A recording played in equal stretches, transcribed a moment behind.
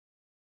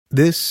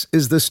This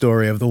is the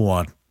story of the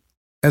one.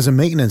 As a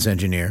maintenance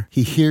engineer,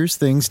 he hears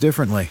things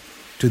differently.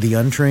 To the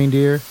untrained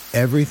ear,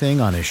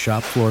 everything on his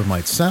shop floor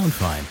might sound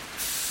fine,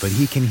 but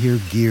he can hear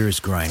gears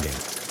grinding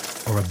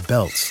or a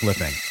belt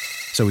slipping.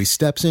 So he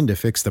steps in to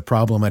fix the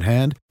problem at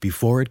hand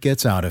before it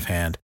gets out of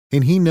hand.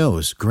 And he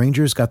knows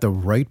Grainger's got the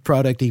right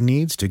product he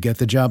needs to get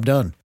the job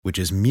done, which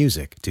is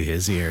music to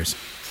his ears.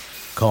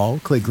 Call,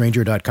 click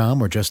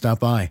Grainger.com, or just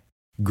stop by.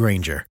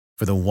 Grainger,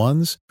 for the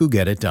ones who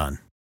get it done.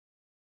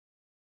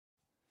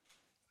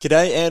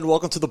 G'day and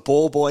welcome to the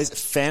Ball Boys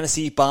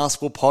Fantasy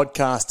Basketball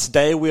Podcast.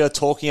 Today we are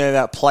talking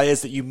about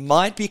players that you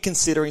might be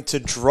considering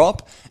to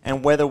drop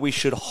and whether we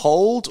should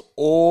hold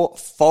or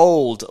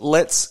fold.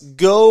 Let's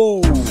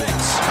go! Jordan open!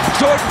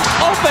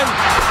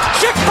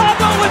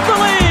 Chicago with the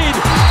lead!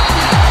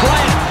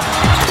 Bryant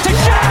to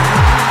Shaq!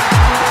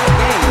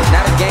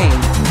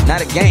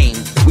 Not a game.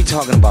 We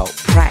talking about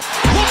practice.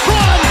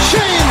 LeBron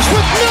James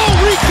with no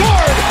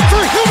regard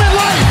for human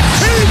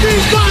life.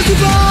 Anything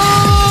possible!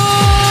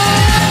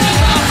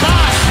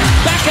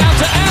 Back out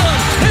to Allen.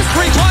 His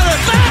three-pointer.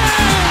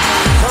 Bang!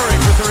 Curry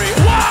for three.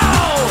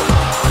 Wow!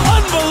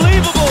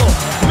 Unbelievable!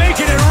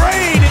 Making it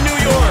rain in New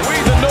York. We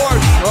the North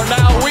are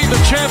now we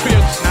the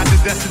champions. Not the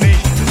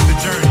destination, it's the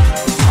journey.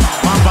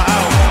 Mamba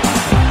out.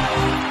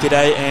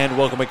 G'day and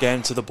welcome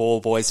again to the Ball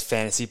Boys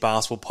Fantasy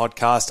Basketball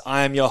Podcast.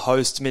 I am your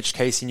host, Mitch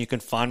Casey, and you can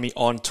find me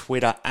on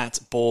Twitter at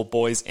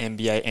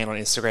BallBoysNBA and on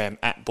Instagram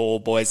at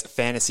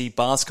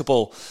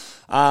BallBoysFantasyBasketball.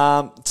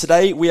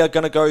 Today we are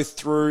going to go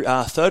through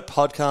our third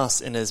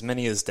podcast in as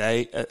many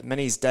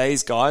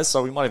days, guys.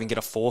 So we might even get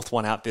a fourth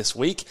one out this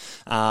week.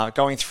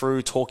 Going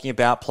through talking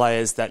about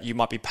players that you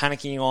might be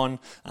panicking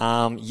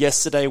on.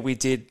 Yesterday we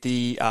did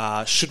the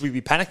should we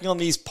be panicking on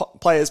these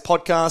players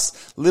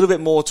podcast. A little bit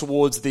more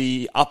towards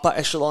the upper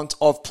echelon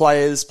of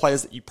players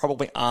that you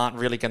probably aren't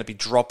really going to be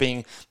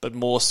dropping, but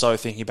more so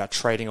thinking about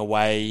trading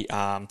away.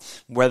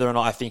 Whether or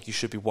not I think you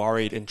should be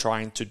worried in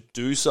trying to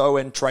do so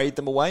and trade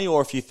them away,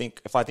 or if I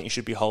think you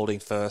should be holding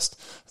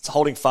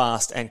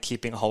fast and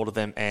keeping a hold of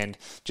them and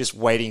just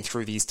waiting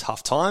through these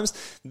tough times.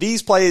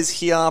 These players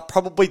here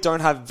probably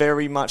don't have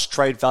very much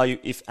trade value,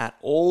 if at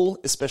all,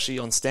 especially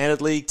on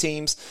standard league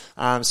teams.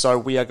 So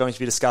we are going to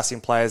be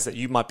discussing players that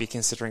you might be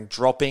considering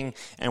dropping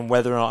and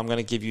whether or not I'm going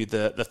to give you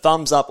the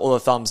thumbs up or the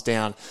thumbs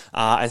down.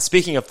 And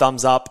speaking of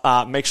thumbs up,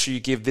 make sure you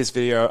give this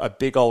video a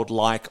big old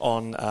like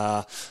on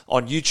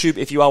YouTube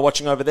if you are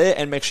watching over there,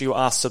 and make sure you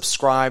are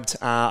subscribed.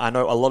 I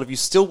know a lot of you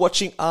still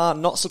watching are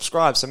not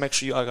subscribed, so make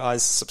sure you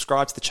guys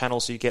subscribe to the channel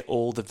so you get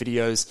all the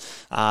videos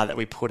that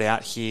we put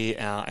out here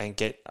and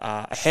get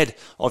ahead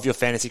of your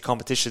fantasy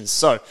competitions.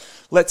 So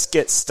let's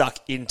get stuck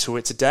into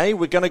it today.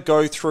 We're going to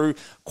go through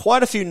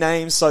quite a few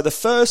names. So the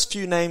first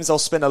few names I'll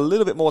spend a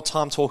little bit more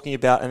time talking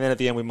about, and then at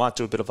the end we might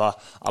do a bit of a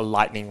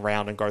lightning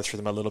round and go through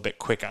them a little bit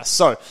quicker.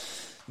 So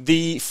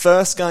the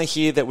first guy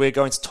here that we're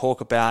going to talk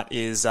about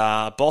is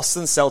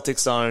Boston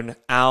Celtics' own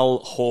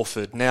Al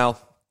Horford. Now,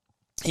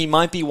 he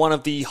might be one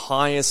of the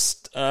highest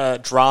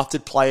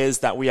drafted players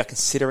that we are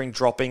considering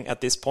dropping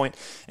at this point,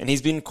 and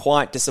he's been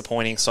quite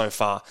disappointing so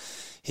far.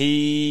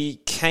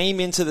 He came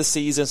into the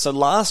season, so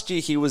last year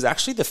he was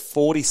actually the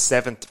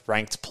 47th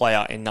ranked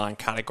player in 9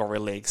 category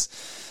leagues.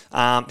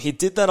 He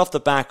did that off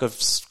the back of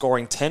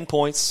scoring 10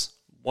 points,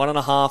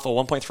 1.5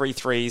 or 1.3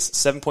 threes,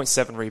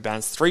 7.7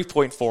 rebounds,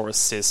 3.4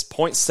 assists,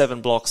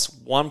 0.7 blocks,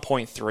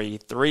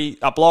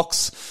 1.3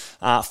 blocks,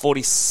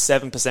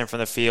 47% from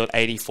the field,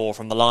 84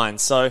 from the line,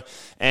 so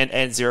and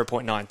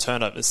 0.9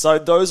 turnovers. So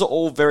those are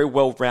all very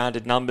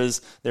well-rounded numbers.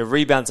 Their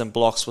rebounds and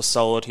blocks were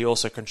solid. He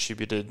also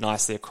contributed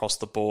nicely across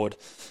the board.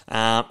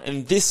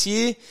 And this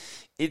year,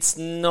 it's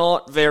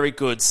not very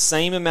good.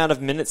 Same amount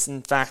of minutes,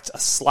 in fact,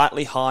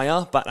 slightly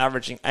higher, but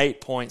averaging 8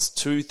 points,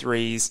 2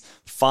 threes,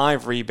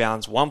 5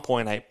 rebounds,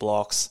 1.8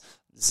 blocks,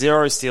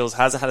 0 steals,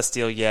 hasn't had a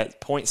steal yet,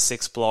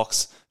 0.6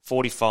 blocks,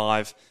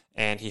 45,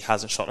 and he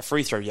hasn't shot a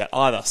free throw yet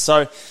either.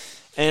 So,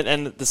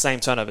 and the same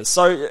turnovers.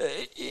 So,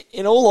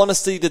 in all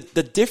honesty,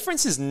 the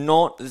difference is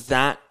not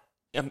that,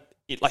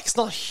 it's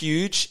not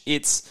huge.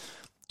 It's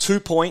 2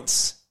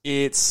 points,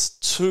 it's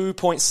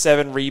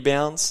 2.7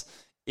 rebounds,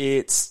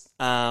 it's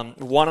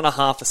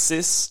 1.5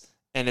 assists,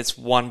 and it's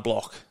 1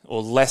 block,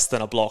 or less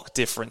than a block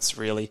difference,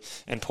 really,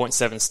 and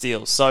 0.7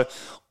 steals. So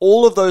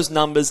all of those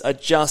numbers are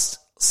just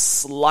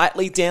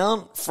slightly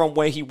down from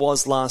where he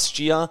was last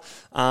year.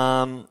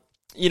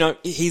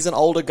 He's an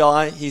older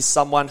guy. He's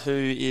someone who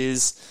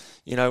is,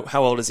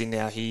 how old is he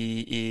now?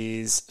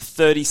 He is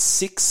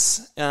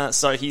 36,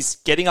 so he's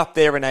getting up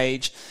there in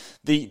age.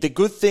 The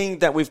good thing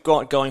that we've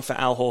got going for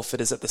Al Horford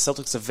is that the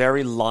Celtics are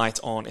very light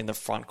on in the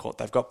front court.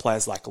 They've got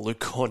players like Luke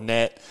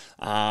Kornet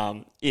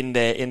in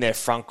their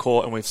front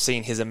court, and we've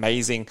seen his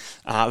amazing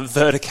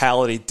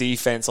verticality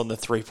defense on the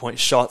 3-point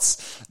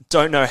shots.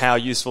 Don't know how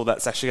useful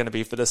that's actually going to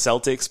be for the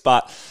Celtics,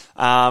 but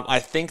I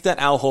think that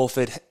Al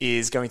Horford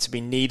is going to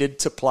be needed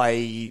to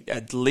play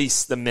at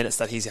least the minutes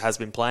that he has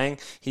been playing.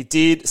 He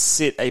did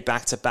sit a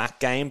back-to-back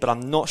game, but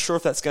I'm not sure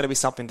if that's going to be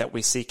something that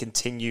we see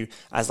continue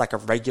as like a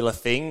regular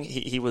thing.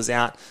 He was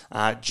out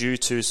due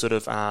to sort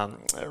of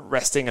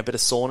resting, a bit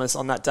of soreness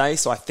on that day,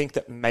 so I think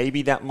that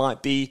maybe that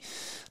might be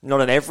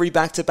not an every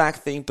back-to-back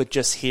thing, but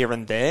just here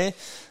and there.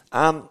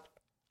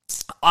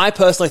 I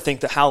personally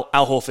think that Al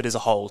Horford is a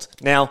hold.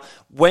 Now,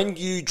 when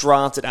you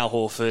drafted Al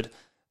Horford,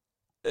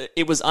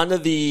 it was under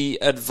the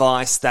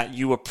advice that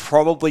you were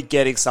probably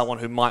getting someone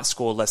who might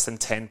score less than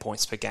 10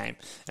 points per game.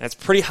 And it's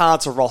pretty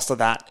hard to roster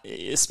that,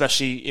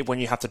 especially when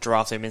you have to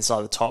draft him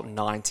inside the top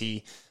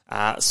 90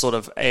 sort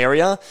of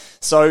area.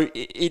 So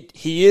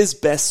he is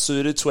best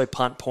suited to a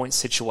punt point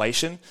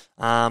situation.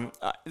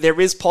 There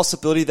is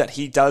possibility that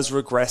he does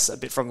regress a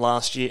bit from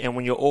last year, and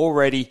when you're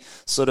already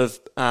sort of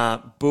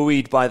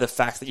buoyed by the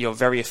fact that you're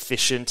very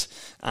efficient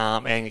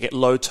and you get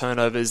low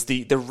turnovers,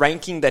 the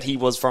ranking that he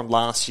was from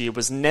last year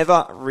was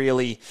never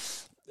really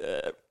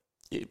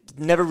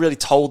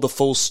told the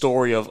full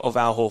story of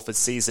Al Horford's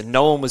season.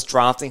 No one was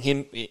drafting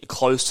him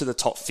close to the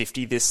top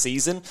 50 this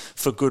season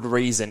for good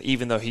reason,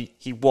 even though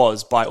he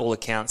was, by all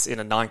accounts, in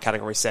a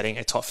 9-category setting,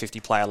 a top 50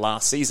 player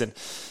last season.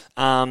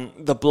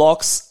 The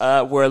blocks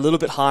were a little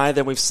bit higher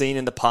than we've seen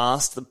in the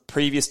past. The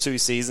previous 2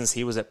 seasons,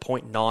 he was at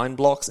 0.9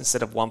 blocks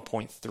instead of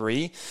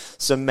 1.3.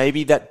 So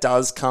maybe that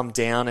does come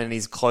down and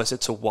he's closer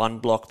to 1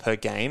 block per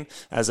game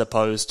as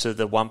opposed to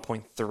the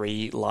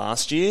 1.3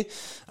 last year.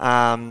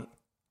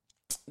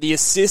 The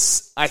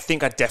assists, I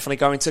think, are definitely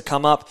going to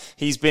come up.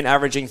 He's been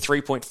averaging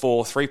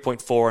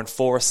 3.4, and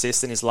 4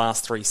 assists in his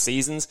last 3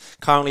 seasons.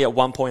 Currently at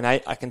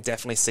 1.8, I can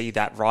definitely see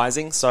that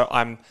rising. So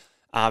I'm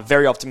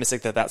very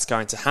optimistic that that's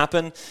going to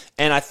happen.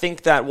 And I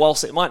think that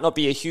whilst it might not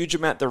be a huge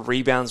amount, the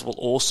rebounds will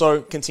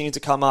also continue to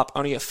come up,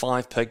 only at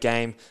 5 per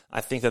game.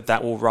 I think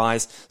that will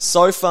rise.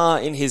 So far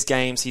in his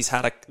games, he's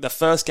had the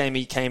first game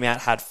he came out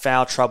had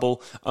foul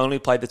trouble, only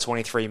played the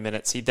 23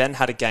 minutes. He then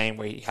had a game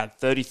where he had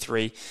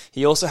 33.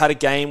 He also had a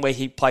game where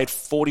he played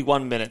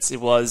 41 minutes. It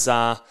was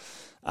that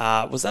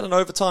an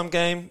overtime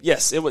game?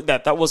 Yes,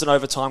 that was an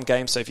overtime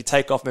game. So if you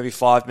take off maybe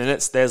 5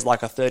 minutes, there's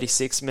like a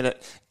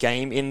 36-minute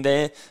game in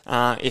there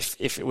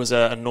if it was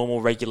a normal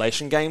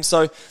regulation game.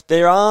 So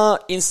there are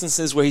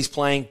instances where he's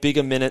playing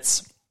bigger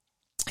minutes.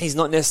 He's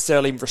not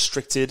necessarily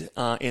restricted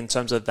in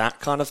terms of that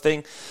kind of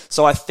thing.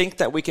 So I think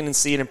that we can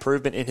see an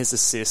improvement in his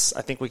assists.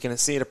 I think we can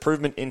see an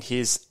improvement in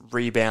his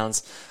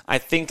rebounds. I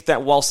think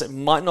that whilst it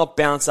might not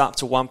bounce up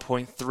to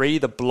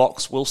 1.3, the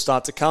blocks will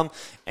start to come,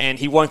 and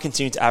he won't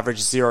continue to average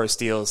 0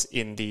 steals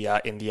in the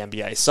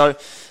NBA. So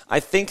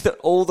I think that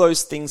all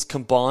those things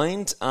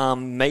combined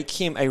make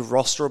him a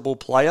rosterable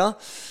player.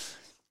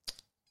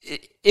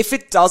 If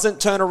it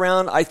doesn't turn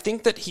around, I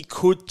think that he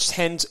could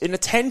tend... In a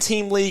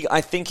 10-team league,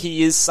 I think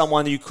he is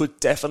someone you could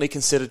definitely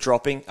consider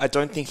dropping. I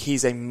don't think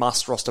he's a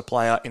must-roster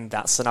player in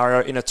that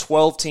scenario. In a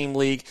 12-team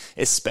league,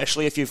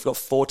 especially if you've got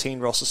 14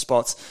 roster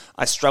spots,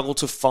 I struggle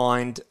to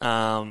find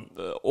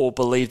or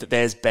believe that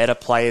there's better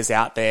players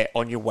out there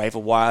on your waiver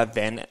wire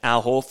than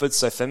Al Horford.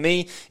 So for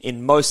me,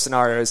 in most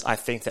scenarios, I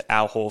think that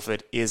Al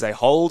Horford is a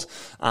hold.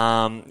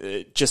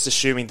 Just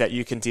assuming that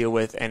you can deal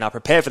with and are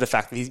prepared for the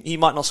fact that he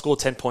might not score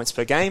 10 points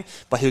per game,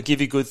 but he'll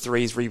give you good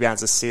threes,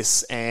 rebounds,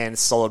 assists, and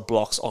solid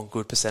blocks on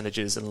good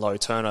percentages and low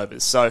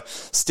turnovers. So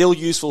still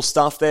useful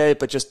stuff there,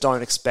 but just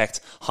don't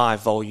expect high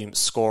volume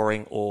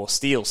scoring or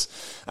steals.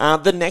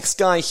 The next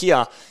guy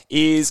here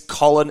is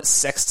Colin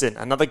Sexton,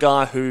 another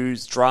guy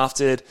who's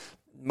drafted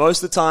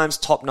most of the times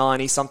top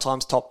 90,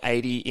 sometimes top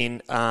 80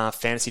 in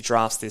fantasy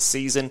drafts this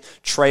season.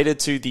 Traded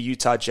to the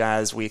Utah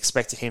Jazz. We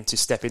expected him to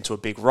step into a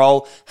big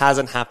role.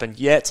 Hasn't happened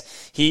yet.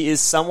 He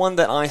is someone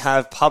that I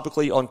have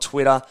publicly on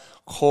Twitter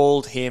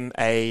called him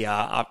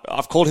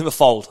I've called him a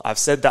fold. I've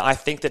said that I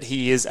think that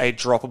he is a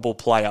droppable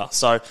player.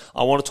 So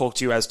I want to talk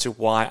to you as to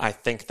why I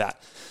think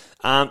that.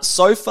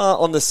 So far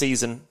on the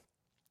season,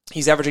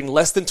 he's averaging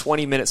less than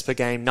 20 minutes per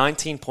game,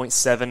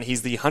 19.7.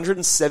 He's the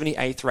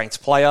 178th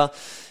ranked player.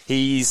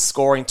 He's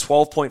scoring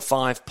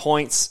 12.5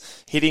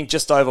 points, hitting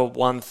just over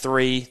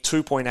 1.3,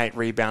 2.8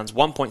 rebounds,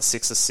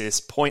 1.6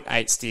 assists,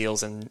 0.8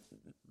 steals, and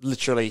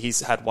literally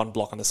he's had 1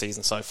 block on the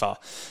season so far.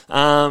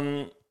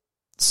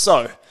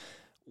 So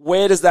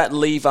where does that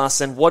leave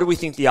us, and what do we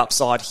think the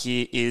upside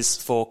here is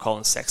for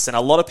Colin Sexton?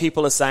 A lot of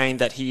people are saying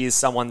that he is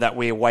someone that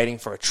we're waiting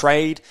for a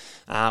trade,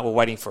 we're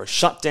waiting for a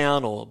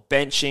shutdown or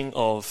benching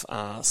of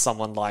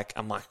someone like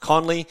a Mike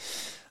Conley.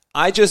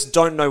 I just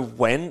don't know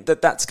when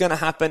that's going to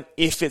happen,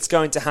 if it's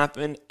going to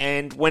happen,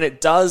 and when it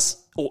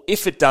does, or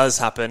if it does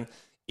happen,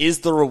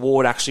 is the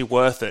reward actually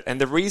worth it? And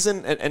the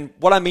reason, and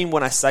what I mean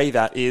when I say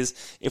that is,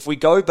 if we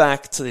go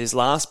back to his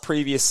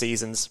previous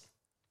seasons,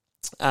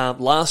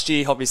 last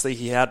year, obviously,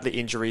 he had the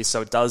injuries,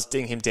 so it does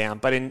ding him down.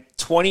 But in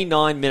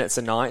 29 minutes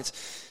a night,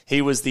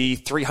 he was the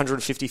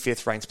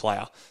 355th ranked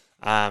player,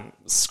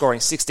 scoring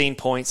 16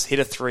 points, hit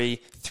a 3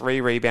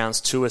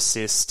 rebounds, 2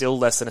 assists, still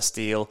less than a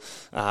steal,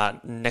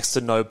 next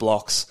to no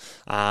blocks.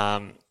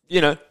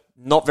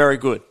 not very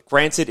good.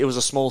 Granted, it was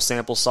a small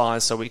sample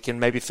size, so we can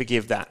maybe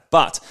forgive that.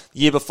 But the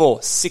year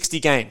before, 60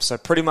 games, so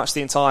pretty much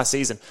the entire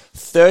season,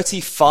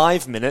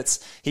 35 minutes.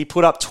 He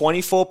put up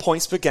 24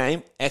 points per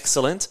game,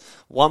 excellent.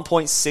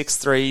 1.6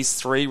 threes,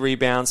 3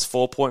 rebounds,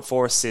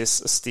 4.4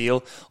 assists, a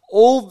steal.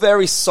 All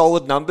very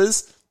solid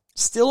numbers.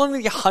 Still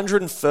only the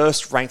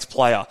 101st ranked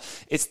player.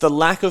 It's the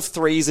lack of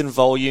threes in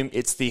volume.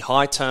 It's the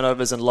high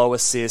turnovers and low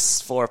assists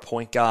for a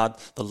point guard.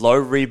 The low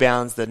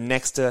rebounds, the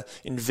next to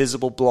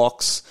invisible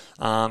blocks.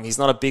 He's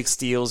not a big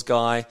steals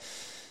guy.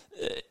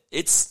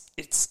 It's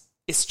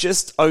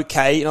just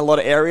okay in a lot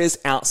of areas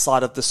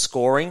outside of the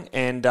scoring.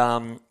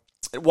 And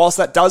whilst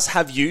that does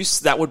have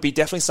use, that would be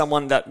definitely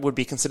someone that would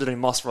be considered a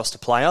must roster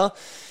player.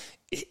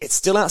 It's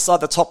still outside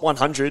the top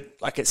 100.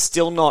 Like, it's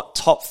still not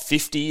top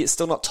 50. It's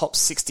still not top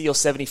 60 or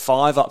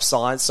 75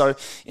 upside. So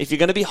if you're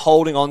going to be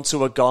holding on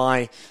to a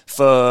guy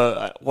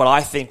for what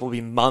I think will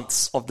be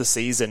months of the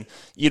season,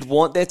 you'd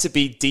want there to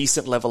be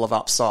decent level of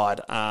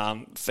upside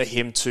for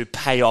him to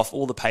pay off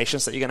all the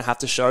patience that you're going to have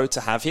to show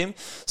to have him.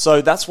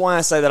 So that's why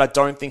I say that I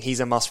don't think he's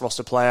a must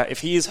roster player.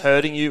 If he is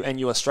hurting you and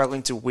you are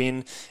struggling to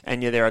win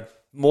and there are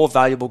more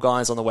valuable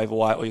guys on the waiver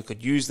wire, or you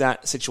could use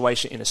that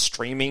situation in a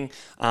streaming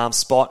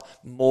spot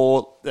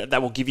more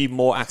that will give you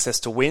more access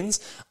to wins.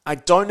 I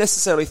don't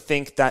necessarily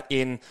think that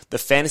in the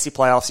fantasy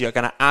playoffs you're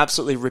going to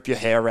absolutely rip your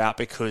hair out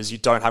because you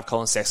don't have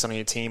Colin Sexton on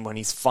your team when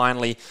he's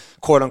finally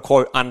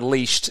quote-unquote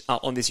unleashed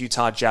on this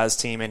Utah Jazz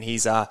team and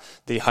he's the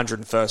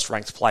 101st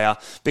ranked player,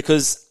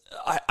 because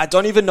I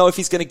don't even know if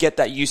he's going to get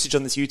that usage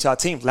on this Utah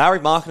team. Lauri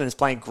Markkanen is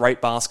playing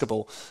great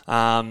basketball.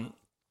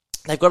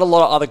 They've got a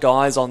lot of other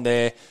guys on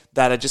there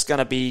that are just going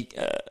to be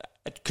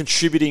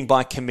contributing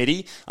by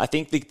committee. I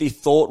think the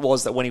thought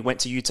was that when he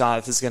went to Utah,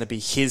 this is going to be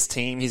his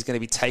team. He's going to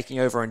be taking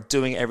over and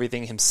doing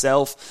everything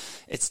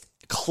himself. It's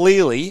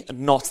clearly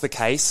not the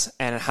case,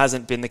 and it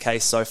hasn't been the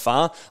case so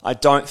far. I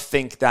don't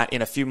think that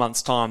in a few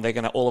months' time they're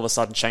going to all of a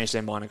sudden change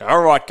their mind and go,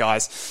 all right,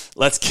 guys,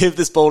 let's give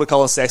this ball to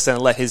Colin Sexton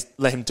and let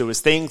him do his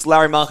things.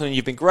 Lauri Markkanen,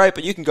 you've been great,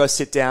 but you can go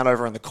sit down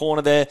over in the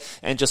corner there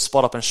and just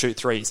spot up and shoot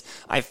threes.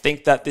 I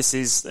think that this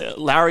is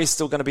Larry's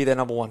still going to be their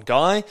number one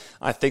guy.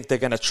 I think they're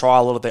going to try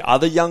a lot of the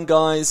other young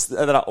guys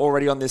that are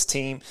already on this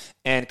team,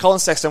 and Colin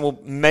Sexton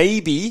will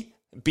maybe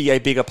be a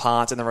bigger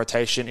part in the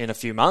rotation in a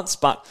few months,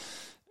 but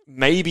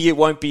maybe it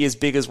won't be as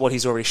big as what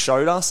he's already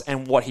showed us,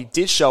 and what he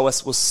did show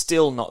us was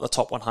still not the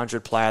top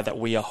 100 player that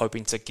we are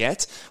hoping to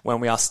get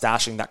when we are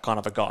stashing that kind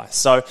of a guy.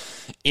 So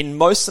in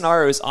most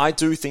scenarios, I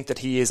do think that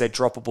he is a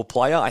droppable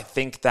player. I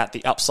think that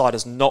the upside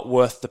is not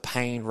worth the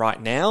pain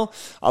right now.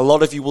 A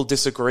lot of you will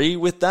disagree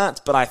with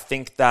that, but I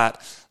think that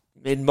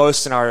in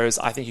most scenarios,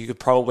 I think you could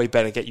probably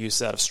better get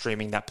use out of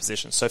streaming that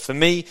position. So for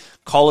me,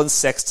 Colin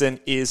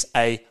Sexton is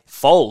a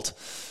fold.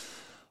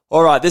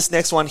 All right, this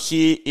next one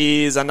here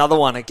is another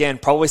one. Again,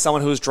 probably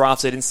someone who was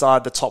drafted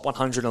inside the top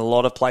 100 in a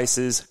lot of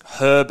places,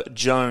 Herb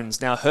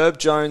Jones. Now, Herb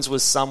Jones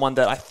was someone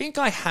that I think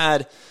I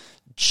had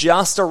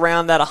just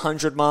around that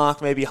 100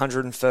 mark, maybe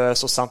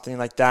 101st or something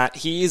like that.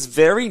 He is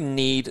very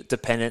need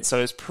dependent, so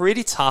it's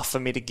pretty tough for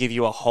me to give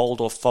you a hold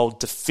or fold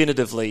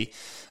definitively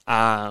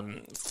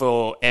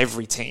for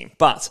every team.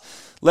 But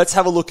let's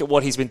have a look at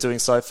what he's been doing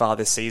so far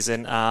this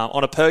season.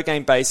 On a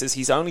per-game basis,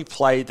 he's only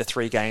played the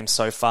 3 games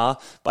so far,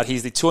 but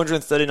he's the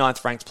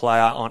 239th ranked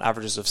player on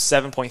averages of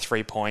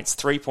 7.3 points,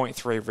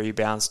 3.3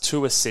 rebounds,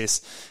 2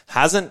 assists.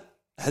 Has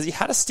he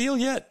had a steal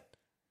yet?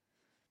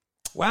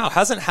 Wow,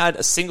 hasn't had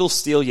a single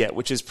steal yet,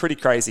 which is pretty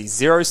crazy.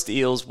 0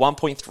 steals,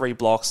 1.3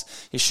 blocks.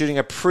 He's shooting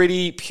a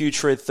pretty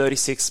putrid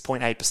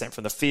 36.8%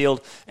 from the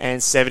field and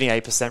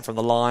 78% from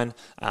the line,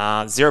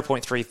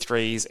 0.3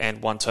 threes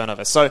and 1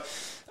 turnover. So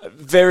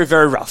very,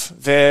 very rough.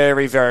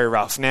 Very, very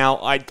rough. Now,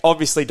 I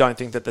obviously don't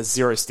think that the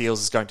 0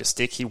 steals is going to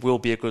stick. He will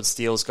be a good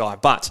steals guy.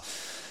 But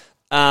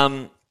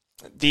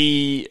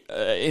the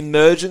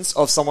emergence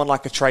of someone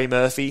like a Trey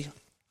Murphy,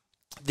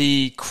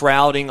 the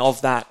crowding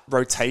of that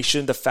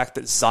rotation, the fact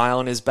that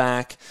Zion is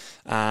back,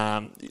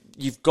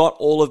 you've got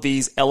all of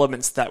these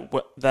elements that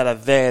are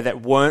there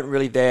that weren't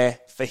really there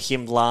for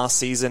him last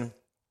season.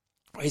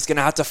 He's going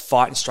to have to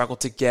fight and struggle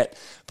to get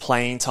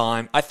playing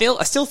time. I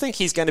still think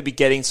he's going to be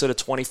getting sort of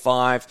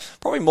 25,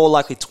 probably more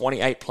likely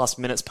 28 plus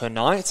minutes per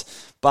night,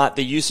 but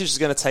the usage is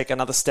going to take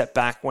another step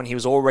back when he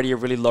was already a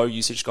really low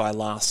usage guy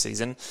last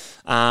season.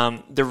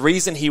 The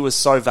reason he was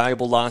so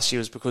valuable last year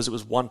was because it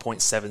was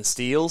 1.7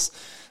 steals.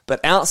 But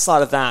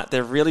outside of that,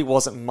 there really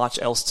wasn't much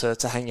else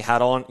to hang your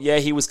hat on. Yeah,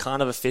 he was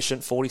kind of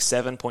efficient,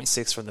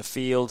 47.6 from the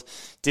field,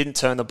 didn't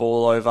turn the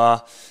ball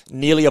over,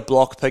 nearly a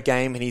block per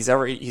game, and he's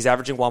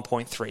averaging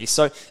 1.3.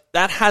 So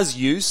that has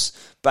use,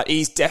 but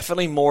he's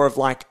definitely more of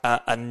like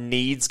a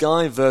needs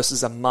guy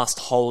versus a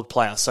must-hold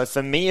player. So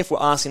for me, if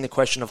we're asking the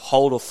question of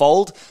hold or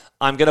fold,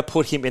 I'm going to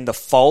put him in the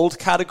fold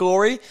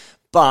category,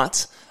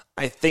 but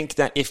I think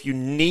that if you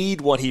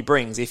need what he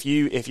brings, if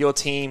your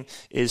team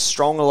is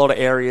strong in a lot of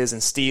areas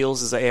and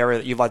steals is an area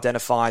that you've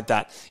identified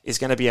that is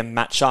going to be a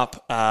matchup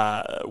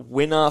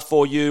winner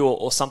for you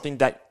or something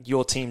that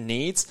your team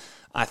needs,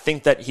 I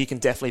think that he can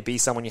definitely be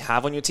someone you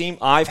have on your team.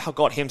 I've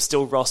got him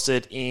still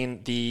rostered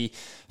in the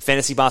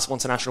Fantasy Basketball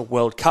International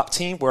World Cup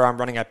team, where I'm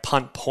running a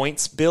punt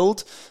points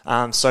build.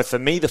 So for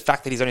me, the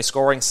fact that he's only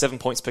scoring 7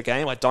 points per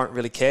game, I don't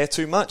really care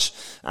too much.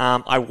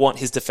 I want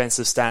his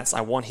defensive stats.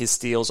 I want his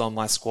steals on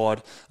my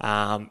squad.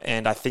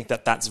 And I think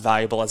that that's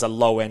valuable as a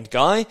low-end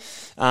guy.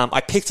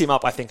 I picked him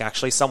up, I think,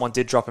 actually. Someone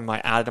did drop him. I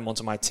added him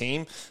onto my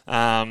team.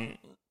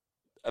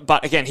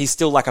 But again, he's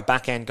still like a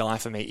back-end guy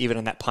for me, even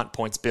in that punt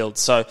points build.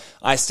 So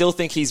I still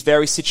think he's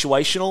very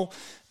situational.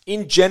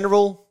 In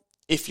general,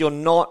 if you're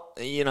not,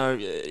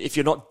 if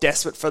you're not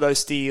desperate for those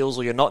steals,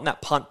 or you're not in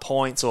that punt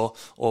points or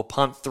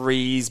punt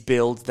threes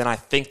build, then I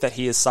think that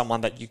he is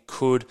someone that you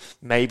could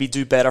maybe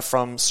do better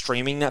from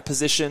streaming that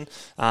position.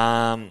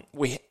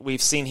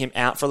 We've seen him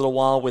out for a little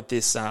while with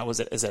this, is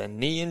it a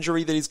knee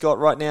injury that he's got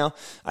right now?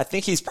 I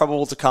think he's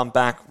probable to come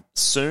back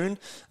soon.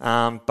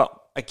 But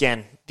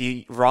again,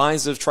 the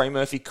rise of Trey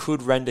Murphy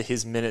could render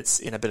his minutes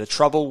in a bit of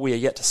trouble. We are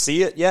yet to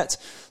see it yet.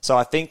 So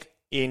I think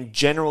in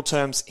general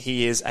terms,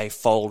 he is a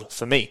fold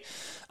for me.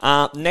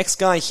 Next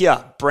guy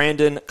here,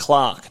 Brandon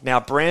Clark. Now,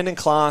 Brandon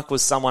Clark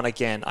was someone,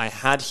 again, I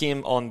had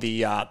him on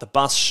the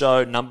bus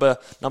show. Number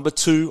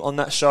 2 on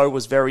that show,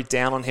 was very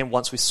down on him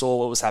once we saw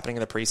what was happening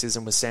in the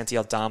preseason with Santi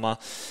Aldama.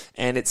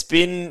 And it's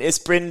been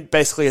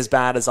basically as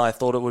bad as I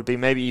thought it would be,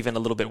 maybe even a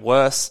little bit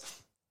worse.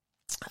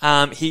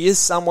 He is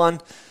someone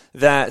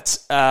that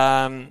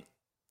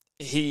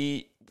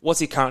what's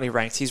he currently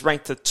ranked? He's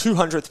ranked the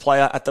 200th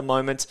player at the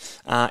moment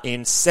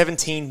in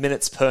 17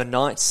 minutes per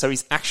night. So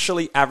he's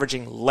actually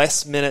averaging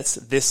less minutes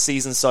this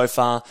season so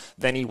far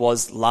than he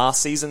was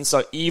last season.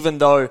 So even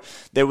though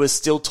there was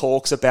still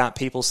talks about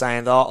people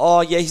saying,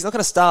 oh yeah, he's not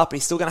going to start, but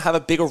he's still going to have a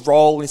bigger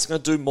role and he's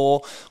going to do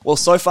more. Well,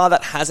 so far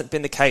that hasn't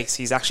been the case.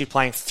 He's actually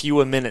playing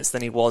fewer minutes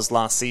than he was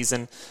last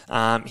season.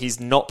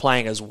 He's not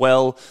playing as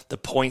well. The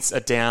points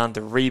are down.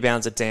 The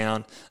rebounds are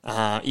down.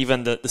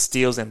 Even the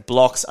steals and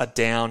blocks are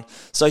down.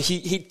 So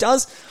he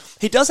does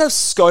have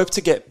scope to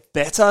get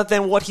better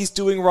than what he's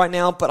doing right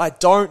now, but I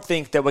don't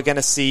think that we're going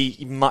to see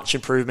much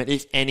improvement,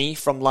 if any,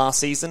 from last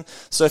season.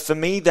 So for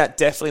me, that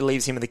definitely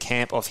leaves him in the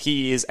camp of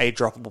he is a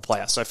droppable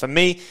player. So for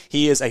me,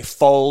 he is a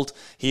fold.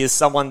 He is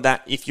someone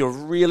that if you're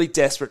really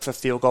desperate for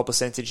field goal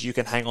percentage, you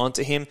can hang on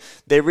to him.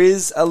 There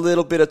is a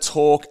little bit of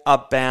talk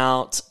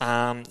about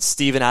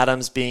Steven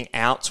Adams being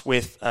out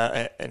with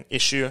an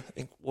issue. I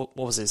think, what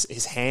was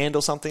his hand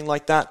or something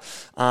like that?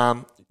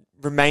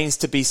 Remains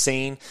to be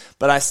seen,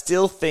 but I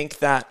still think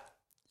that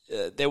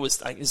there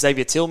was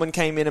Xavier Tillman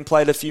came in and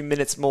played a few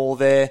minutes more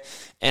there,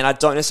 and I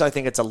don't necessarily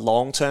think it's a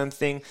long-term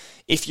thing.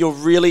 If you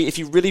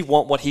really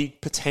want what he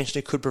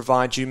potentially could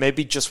provide you,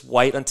 maybe just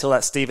wait until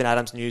that Steven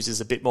Adams news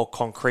is a bit more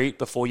concrete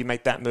before you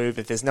make that move.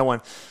 If there's no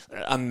one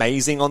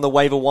amazing on the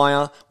waiver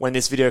wire, when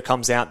this video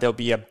comes out, there'll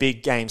be a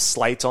big game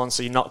slate on,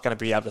 so you're not going to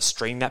be able to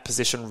stream that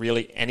position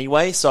really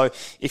anyway. So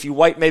if you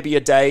wait maybe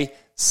a day,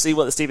 see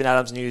what the Steven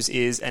Adams news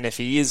is, and if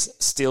he is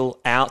still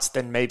out,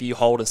 then maybe you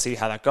hold and see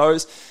how that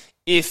goes.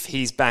 If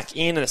he's back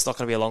in and it's not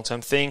going to be a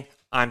long-term thing,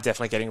 I'm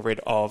definitely getting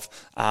rid of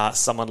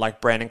someone like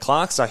Brandon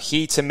Clark. So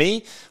he, to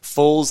me,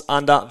 falls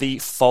under the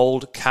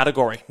fold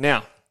category.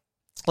 Now,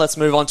 let's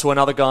move on to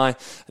another guy.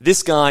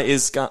 This guy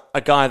is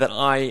a guy that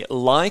I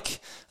like.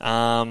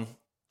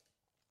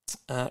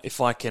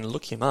 If I can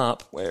look him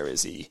up, where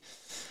is he?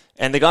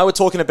 And the guy we're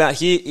talking about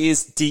here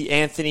is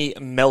DeAnthony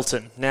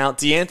Melton. Now,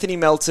 DeAnthony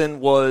Melton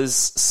was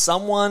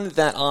someone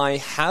that I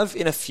have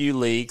in a few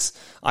leagues.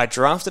 I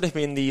drafted him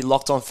in the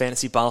Locked On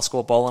Fantasy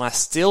Basketball Bowl, and I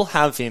still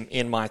have him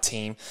in my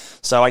team.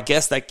 So I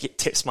guess that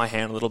tips my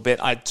hand a little bit.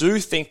 I do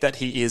think that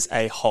he is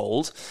a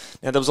hold.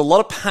 Now, there was a lot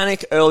of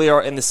panic earlier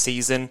in the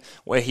season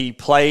where he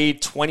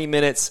played 20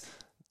 minutes,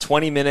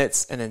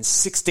 and then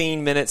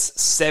 16 minutes,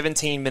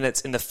 17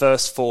 minutes in the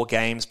first 4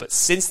 games. But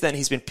since then,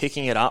 he's been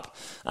picking it up.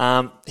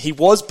 He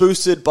was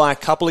boosted by a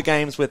couple of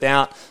games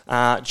without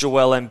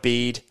Joel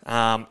Embiid,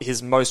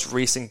 his most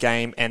recent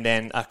game, and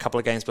then a couple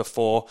of games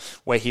before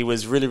where he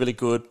was really, really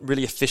good,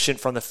 really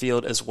efficient from the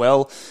field as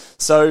well.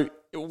 So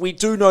we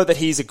do know that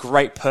he's a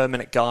great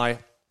permanent guy,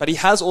 but he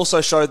has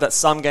also showed that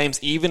some games,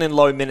 even in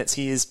low minutes,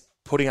 he is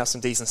putting up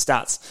some decent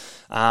stats.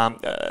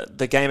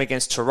 The game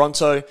against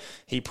Toronto,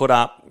 he put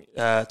up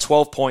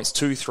 12 points,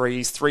 2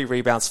 threes, 3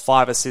 rebounds,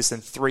 5 assists,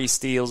 and 3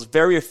 steals.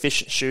 Very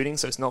efficient shooting,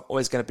 so it's not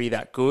always going to be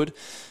that good.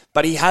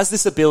 But he has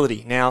this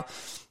ability. Now,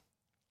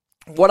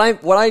 what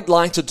I'd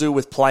like to do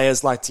with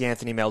players like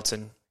DeAnthony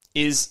Melton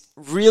is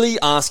really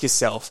ask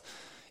yourself,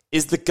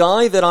 is the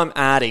guy that I'm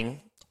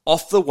adding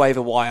off the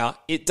waiver wire,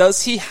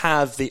 does he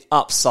have the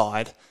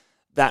upside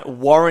that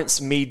warrants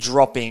me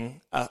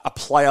dropping a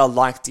player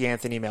like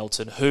DeAnthony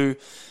Melton, who,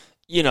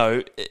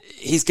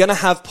 he's going to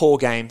have poor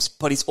games,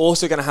 but he's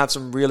also going to have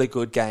some really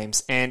good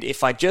games. And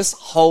if I just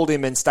hold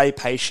him and stay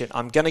patient,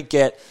 I'm going to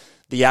get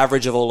the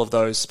average of all of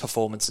those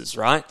performances,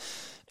 right?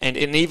 And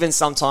even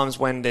sometimes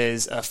when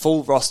there's a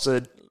full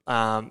rostered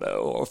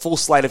or a full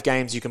slate of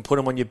games, you can put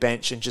him on your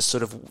bench and just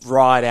sort of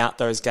ride out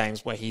those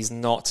games where he's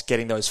not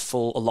getting those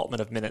full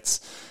allotment of minutes.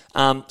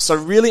 So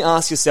really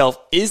ask yourself,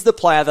 is the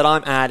player that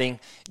I'm adding,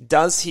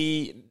 does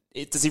he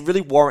does he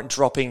really warrant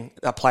dropping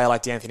a player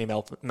like D'Anthony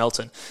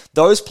Melton?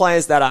 Those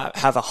players that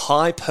have a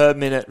high per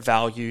minute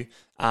value,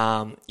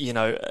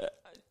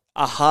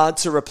 are hard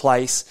to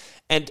replace.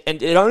 And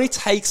it only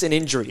takes an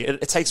injury.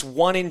 It takes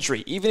one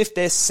injury. Even if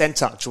their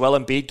center, Joel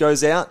Embiid,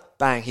 goes out,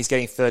 bang, he's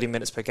getting 30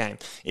 minutes per game.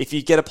 If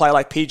you get a player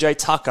like PJ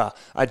Tucker,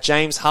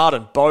 James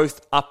Harden,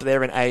 both up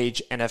there in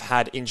age and have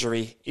had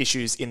injury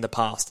issues in the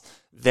past,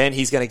 then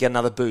he's going to get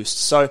another boost.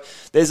 So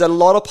there's a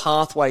lot of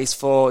pathways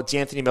for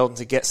D'Anthony Melton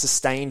to get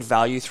sustained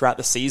value throughout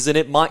the season.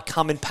 It might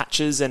come in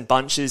patches and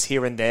bunches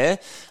here and there,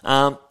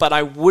 but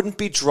I wouldn't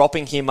be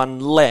dropping him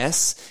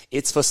unless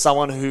it's for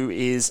someone who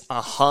is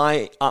a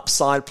high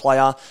upside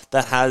player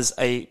that has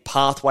a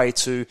pathway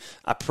to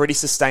a pretty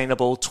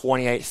sustainable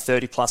 28,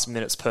 30 plus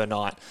minutes per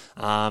night.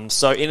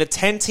 So in a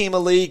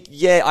 10-teamer league,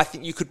 yeah, I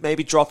think you could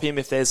maybe drop him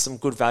if there's some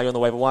good value on the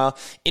waiver wire.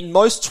 In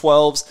most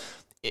 12s,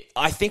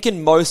 I think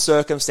in most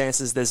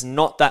circumstances, there's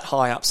not that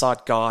high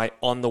upside guy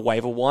on the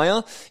waiver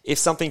wire. If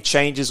something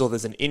changes or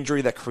there's an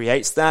injury that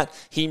creates that,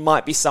 he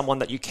might be someone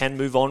that you can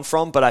move on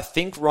from. But I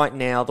think right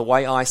now, the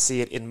way I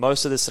see it in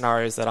most of the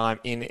scenarios that I'm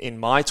in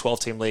my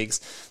 12-team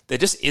leagues, there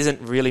just isn't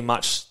really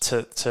much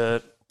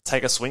to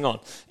take a swing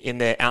on in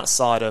there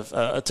outside of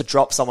to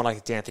drop someone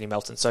like D'Anthony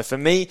Melton. So for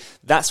me,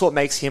 that's what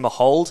makes him a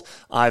hold.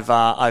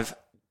 I've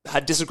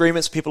had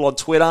disagreements with people on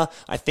Twitter.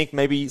 I think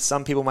maybe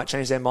some people might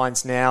change their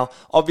minds now.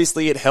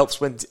 Obviously, it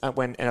helps when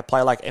a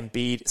player like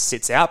Embiid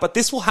sits out, but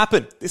this will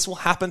happen. This will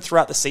happen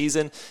throughout the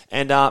season,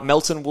 and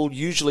Melton will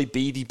usually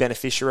be the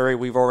beneficiary.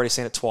 We've already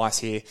seen it twice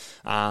here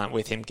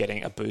with him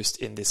getting a boost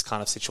in this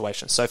kind of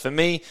situation. So for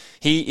me,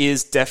 he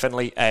is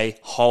definitely a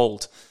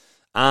hold.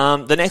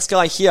 The next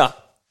guy here,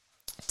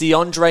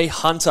 DeAndre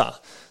Hunter.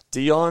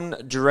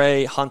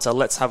 DeAndre Hunter.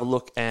 Let's have a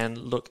look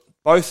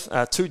both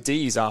two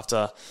Ds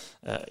after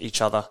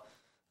each other.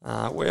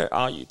 Where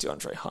are you,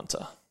 DeAndre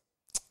Hunter?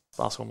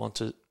 Basketball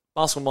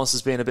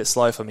Monster's being a bit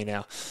slow for me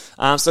now.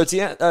 So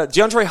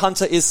DeAndre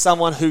Hunter is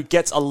someone who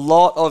gets a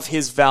lot of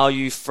his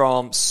value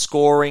from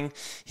scoring.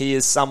 He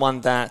is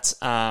someone that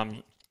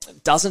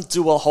doesn't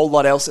do a whole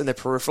lot else in the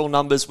peripheral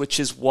numbers, which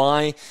is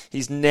why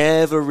he's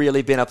never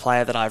really been a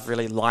player that I've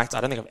really liked.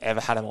 I don't think I've ever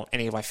had him on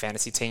any of my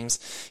fantasy teams.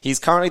 He's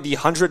currently the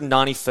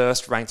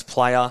 191st ranked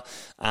player,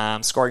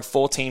 scoring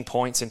 14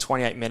 points in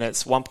 28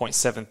 minutes,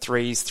 1.7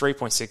 threes,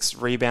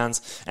 3.6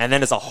 rebounds, and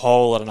then there's a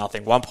whole lot of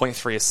nothing.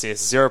 1.3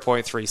 assists,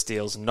 0.3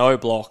 steals, no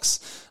blocks.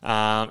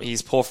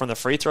 He's poor from the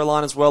free throw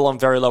line as well on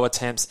very low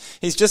attempts.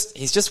 He's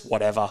just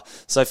whatever.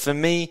 So for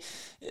me,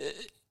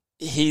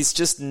 he's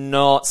just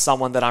not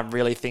someone that I'm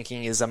really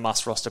thinking is a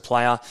must-roster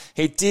player.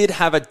 He did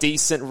have a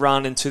decent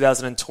run in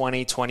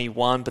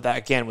 2020-21, but that,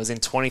 again, was in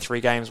 23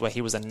 games where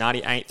he was a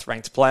 98th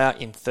ranked player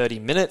in 30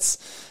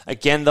 minutes.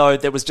 Again, though,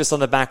 that was just on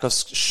the back of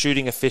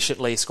shooting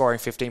efficiently, scoring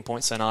 15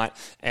 points a night,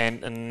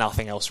 and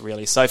nothing else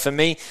really. So for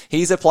me,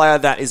 he's a player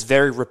that is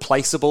very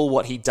replaceable,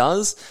 what he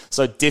does.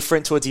 So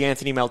different to a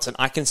D'Anthony Melton,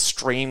 I can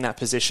stream that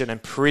position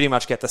and pretty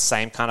much get the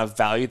same kind of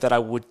value that I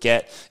would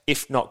get,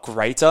 if not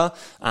greater.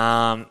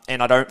 And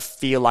I don't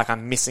feel like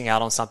I'm missing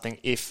out on something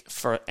if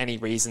for any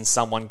reason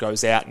someone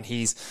goes out and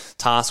he's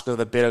tasked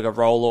with a bit of a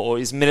role, or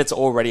his minutes are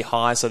already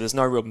high, so there's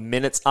no real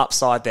minutes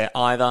upside there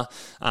either.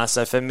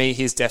 So for me,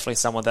 he's definitely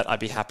someone that I'd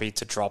be happy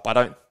to drop. I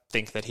don't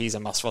think that he's a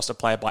must-roster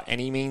player by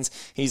any means.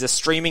 He's a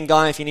streaming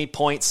guy if you need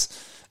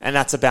points, and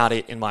that's about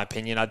it in my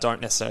opinion. I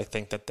don't necessarily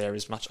think that there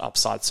is much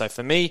upside. So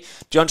for me,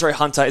 DeAndre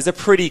Hunter is a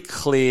pretty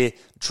clear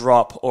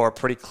drop or a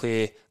pretty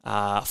clear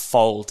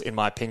fold in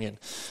my opinion.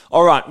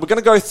 All right, we're going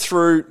to go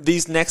through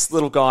these next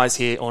little guys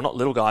here, or not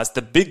little guys,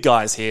 the big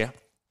guys here.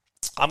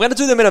 I'm going to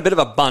do them in a bit of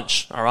a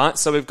bunch, all right?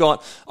 So we've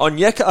got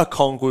Onyeka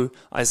Okongwu,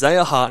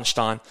 Isaiah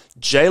Hartenstein,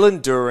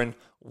 Jalen Duren,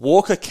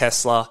 Walker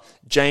Kessler,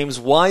 James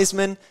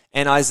Wiseman,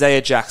 and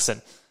Isaiah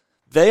Jackson.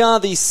 They are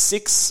the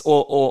six,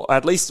 or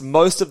at least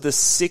most of the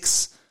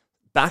six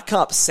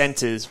backup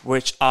centers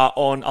which are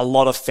on a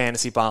lot of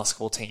fantasy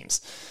basketball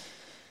teams.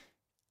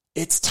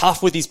 It's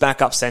tough with these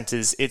backup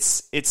centers.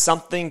 It's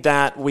something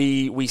that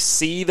we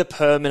see the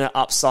permanent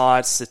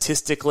upside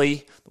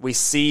statistically. We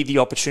see the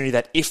opportunity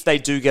that if they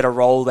do get a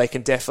role, they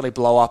can definitely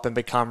blow up and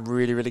become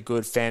really, really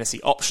good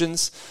fantasy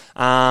options.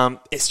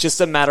 It's just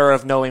a matter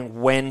of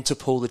knowing when to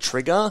pull the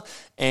trigger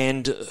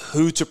and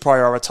who to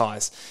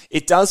prioritize.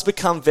 It does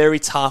become very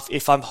tough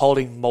if I'm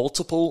holding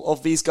multiple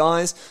of these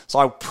guys. So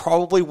I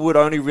probably would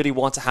only really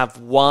want to have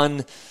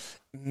one,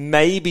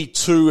 maybe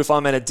two if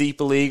I'm in a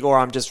deeper league, or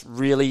I'm just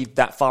really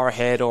that far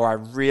ahead, or I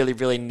really,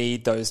 really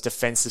need those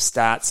defensive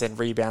stats and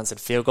rebounds and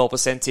field goal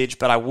percentage,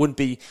 but I wouldn't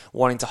be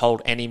wanting to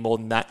hold any more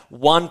than that.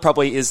 One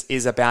probably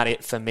is about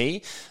it for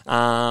me,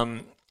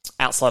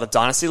 outside of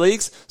dynasty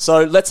leagues.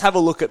 So let's have a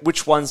look at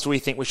which ones do we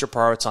think we should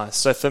prioritize.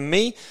 So for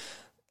me,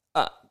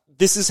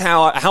 this is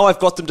how I've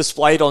got them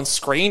displayed on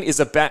screen is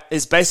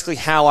basically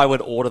how I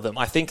would order them.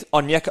 I think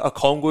Onyeka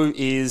Okongwu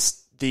is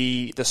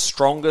the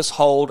strongest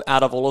hold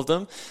out of all of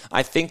them.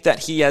 I think that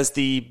he has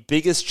the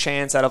biggest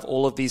chance out of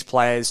all of these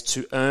players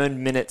to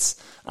earn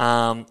minutes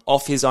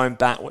off his own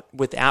bat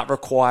without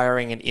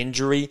requiring an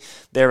injury.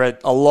 There are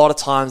a lot of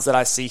times that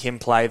I see him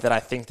play that I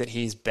think that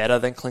he's better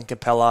than Clint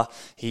Capella.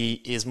 He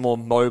is more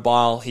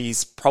mobile.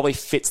 He's probably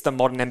fits the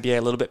modern NBA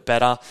a little bit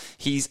better.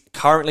 He's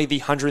currently the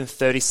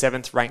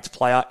 137th ranked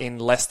player in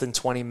less than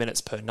 20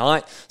 minutes per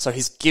night. So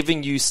he's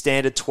giving you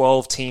standard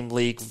 12-team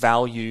league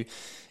value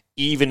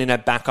even in a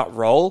backup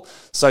role.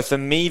 So for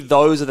me,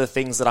 those are the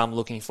things that I'm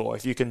looking for.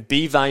 If you can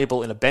be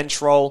valuable in a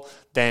bench role,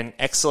 then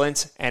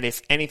excellent. And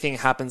if anything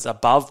happens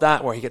above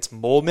that, where he gets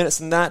more minutes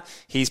than that,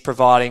 he's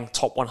providing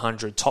top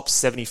 100, top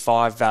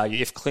 75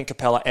 value. If Clint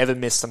Capella ever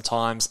missed some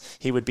times,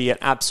 he would be an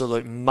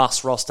absolute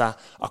must roster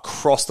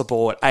across the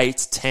board,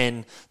 8,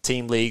 10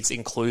 team leagues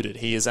included.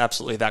 He is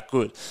absolutely that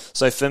good.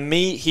 So for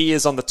me, he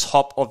is on the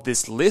top of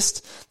this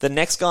list. The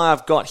next guy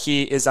I've got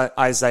here is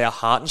Isaiah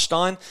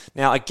Hartenstein.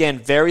 Now, again,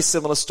 very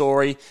similar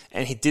story,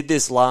 and he did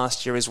this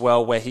last year as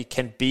well, where he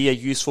can be a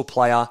useful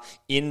player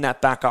in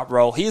that backup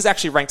role. He is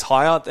actually ranked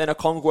higher than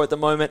Okongwu at the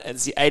moment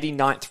as the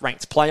 89th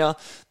ranked player.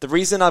 The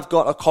reason I've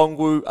got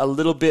Okongwu a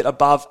little bit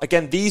above,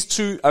 again, these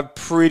two are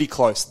pretty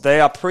close. They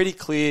are pretty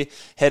clear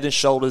head and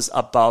shoulders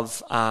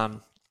above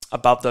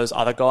those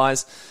other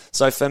guys.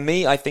 So for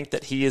me, I think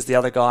that he is the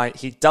other guy.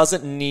 He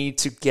doesn't need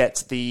to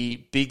get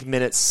the big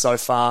minutes so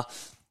far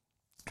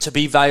to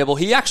be valuable.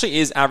 He actually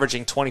is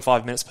averaging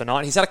 25 minutes per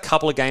night. He's had a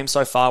couple of games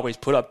so far where he's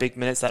put up big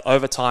minutes. That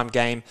overtime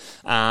game,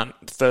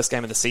 first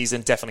game of the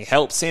season, definitely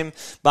helps him.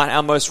 But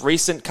our most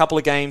recent couple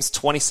of games,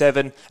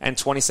 27 and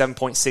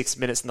 27.6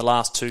 minutes in the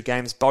last two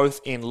games,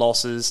 both in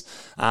losses.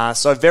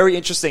 So very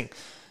interesting.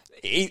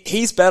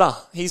 He's better.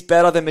 He's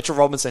better than Mitchell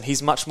Robinson.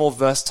 He's much more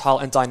versatile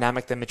and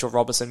dynamic than Mitchell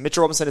Robinson.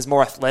 Mitchell Robinson is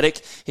more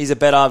athletic. He's a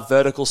better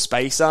vertical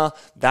spacer.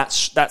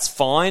 That's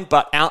fine.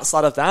 But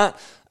outside of that,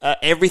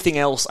 everything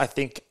else, I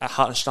think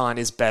Hartenstein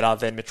is better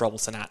than Mitch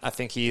Robinson at. I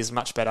think he is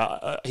much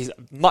better. He's a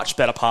much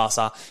better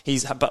passer.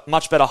 He's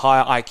much better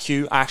higher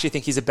IQ. I actually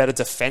think he's a better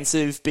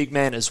defensive big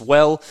man as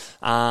well.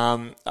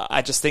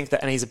 I just think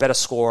that, and he's a better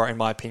scorer in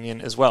my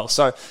opinion as well.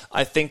 So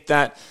I think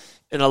that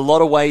in a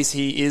lot of ways,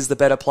 he is the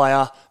better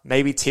player.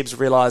 Maybe Tibbs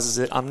realizes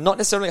it. I'm not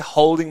necessarily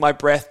holding my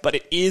breath, but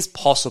it is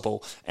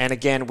possible. And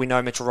again, we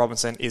know Mitchell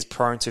Robinson is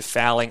prone to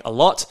fouling a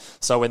lot.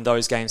 So in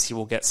those games, he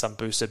will get some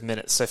boosted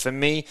minutes. So for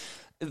me,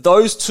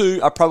 those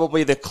two are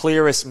probably the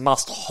clearest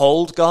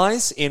must-hold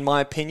guys, in my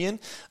opinion,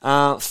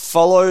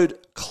 followed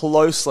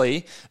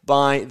closely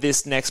by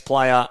this next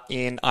player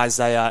in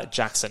Isaiah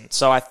Jackson.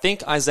 So I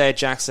think Isaiah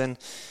Jackson,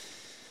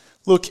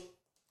 look,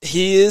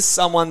 he is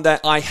someone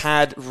that I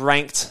had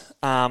ranked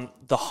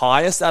the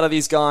highest out of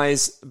these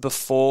guys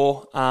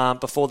before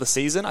the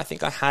season. I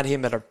think I had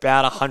him at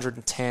about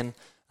 110.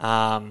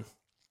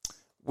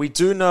 We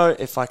do know,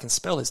 if I can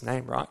spell his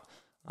name right,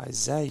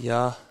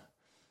 Isaiah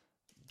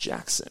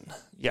Jackson.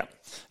 Yeah,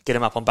 get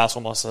him up on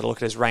Basketball Monster to look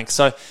at his rank.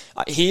 So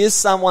he is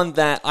someone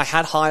that I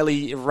had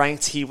highly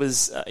ranked.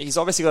 He's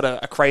obviously got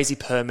a crazy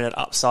per minute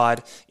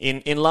upside.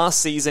 In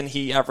last season,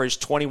 he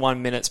averaged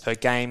 21 minutes per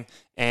game,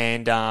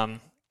 and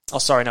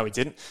he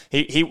didn't.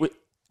 He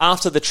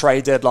after the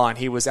trade deadline,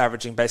 he was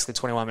averaging basically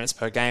 21 minutes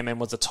per game and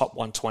was a top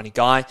 120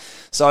 guy.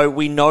 So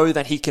we know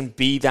that he can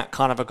be that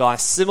kind of a guy.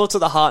 Similar to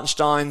the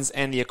Hartensteins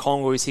and the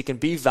Okongwus, he can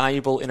be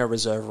valuable in a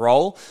reserve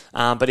role.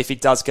 But if he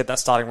does get that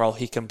starting role,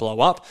 he can blow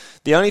up.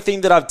 The only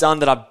thing that I've done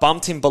that I've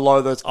bumped him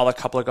below those other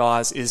couple of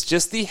guys is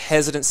just the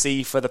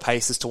hesitancy for the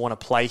Pacers to want to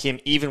play him,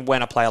 even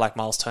when a player like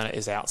Miles Turner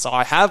is out. So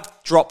I have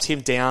dropped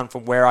him down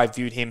from where I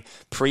viewed him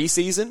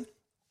preseason.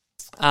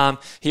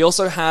 He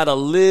also had a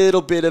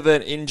little bit of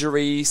an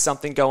injury,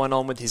 something going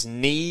on with his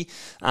knee.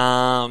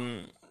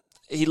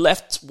 He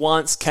left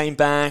once, came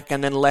back,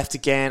 and then left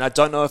again. I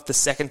don't know if the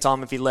second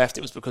time if he left,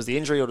 it was because of the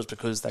injury or it was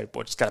because they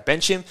were just going to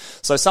bench him.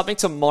 So something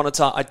to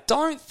monitor. I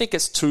don't think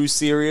it's too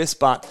serious,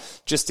 but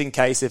just in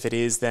case if it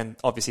is, then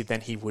obviously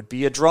then he would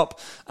be a drop.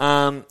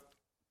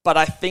 But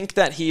I think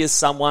that he is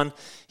someone,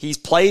 he's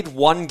played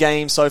one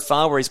game so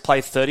far where he's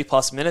played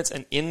 30-plus minutes,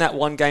 and in that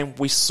one game,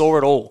 we saw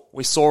it all.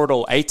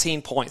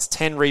 18 points,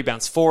 10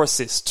 rebounds, 4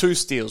 assists, 2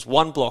 steals,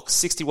 1 block,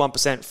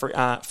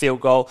 61%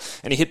 field goal,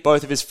 and he hit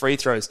both of his free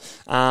throws.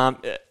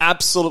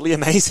 Absolutely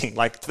amazing.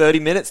 30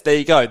 minutes, there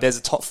you go. There's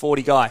a top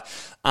 40 guy.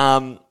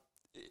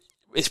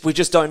 We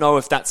just don't know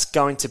if that's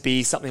going to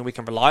be something we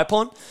can rely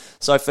upon.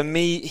 So for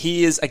me,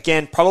 he is,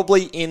 again,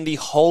 probably in the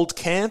hold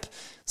camp,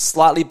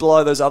 slightly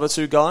below those other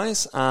two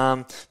guys.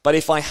 But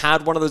if I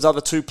had one of those other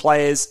two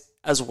players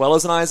as well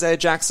as an Isaiah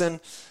Jackson,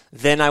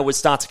 then I would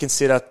start to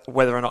consider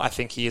whether or not I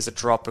think he is a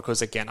drop,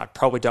 because again, I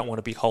probably don't want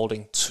to be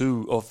holding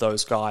two of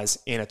those guys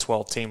in a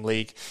 12-team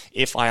league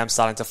if I am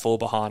starting to fall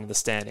behind in the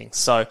standings.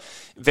 So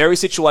very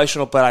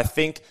situational, but I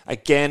think,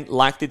 again,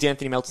 like the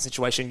D'Anthony Melton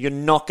situation, you're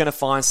not going to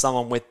find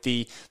someone with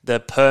the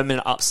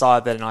permanent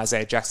upside that an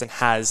Isaiah Jackson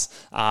has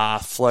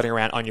floating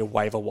around on your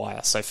waiver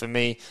wire. So for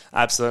me,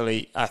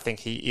 absolutely, I think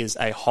he is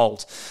a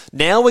hold.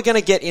 Now we're going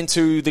to get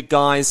into the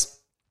guys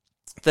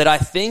that I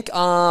think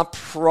are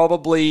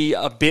probably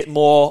a bit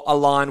more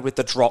aligned with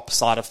the drop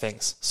side of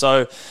things.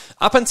 So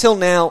up until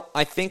now,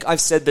 I think I've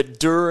said that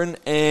Duran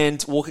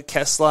and Walker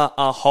Kessler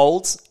are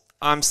holds.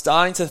 I'm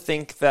starting to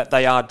think that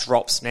they are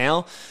drops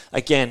now.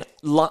 Again,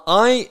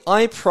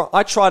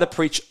 I try to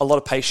preach a lot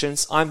of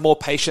patience. I'm more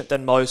patient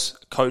than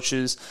most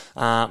coaches,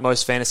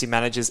 most fantasy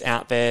managers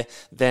out there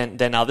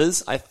than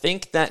others. I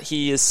think that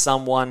he is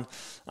someone...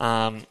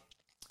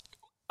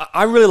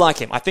 I really like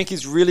him. I think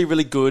he's really,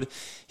 really good.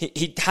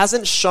 He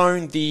hasn't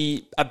shown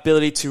the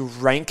ability to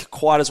rank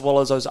quite as well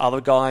as those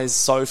other guys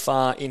so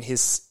far in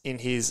his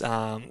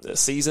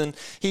season.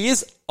 He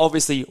is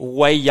obviously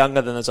way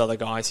younger than those other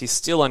guys. He's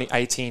still only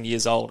 18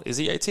 years old. Is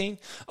he 18?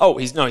 Oh,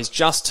 he's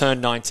just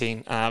turned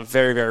 19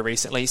 very, very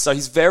recently. So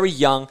he's very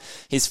young.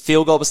 His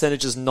field goal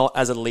percentage is not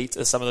as elite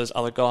as some of those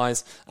other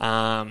guys.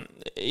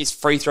 His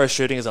free throw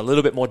shooting is a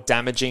little bit more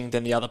damaging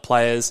than the other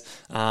players,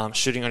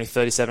 shooting only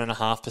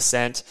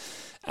 37.5%.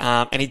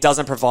 And he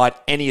doesn't provide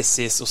any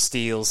assists or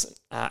steals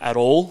at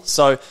all.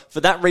 So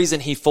for that reason,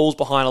 he falls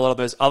behind a lot of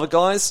those other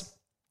guys.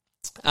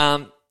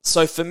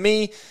 So for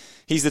me,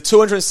 he's the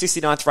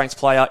 269th ranked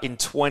player in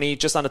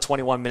just under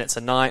 21 minutes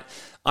a night.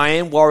 I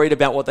am worried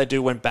about what they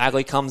do when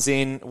Bagley comes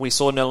in. We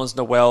saw Nerlens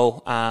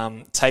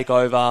Noel take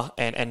over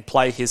and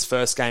play his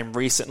first game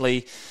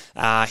recently.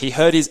 He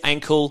hurt his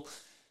ankle,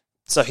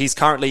 so he's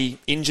currently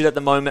injured at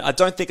the moment. I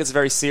don't think it's a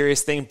very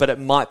serious thing, but it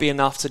might be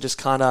enough to just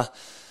kind of,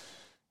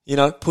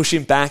 push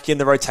him back in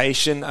the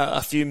rotation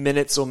a few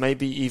minutes or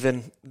maybe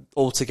even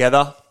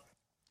altogether.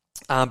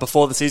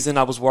 Before the season,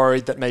 I was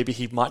worried that maybe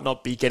he might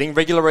not be getting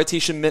regular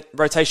rotation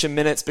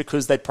minutes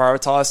because they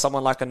prioritize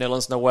someone like a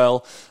Nerlens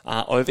Noel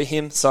over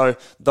him. So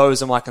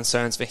those are my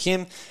concerns for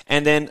him.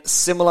 And then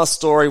similar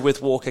story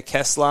with Walker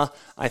Kessler.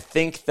 I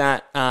think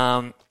that...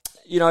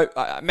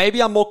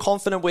 maybe I'm more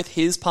confident with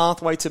his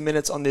pathway to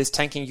minutes on this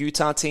tanking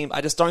Utah team.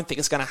 I just don't think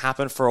it's going to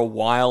happen for a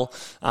while.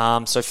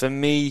 So for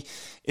me,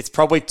 it's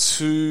probably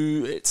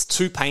too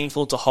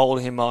painful to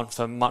hold him on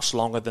for much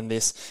longer than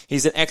this.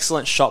 He's an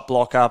excellent shot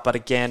blocker, but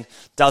again,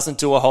 doesn't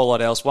do a whole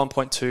lot else.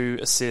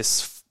 1.2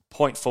 assists,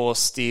 0.4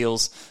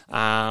 steals,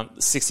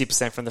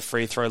 60% from the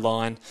free throw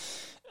line.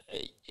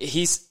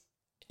 He's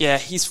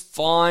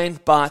fine,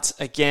 but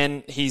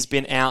again, he's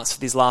been out for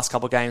these last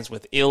couple of games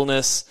with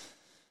illness.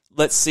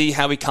 Let's see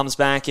how he comes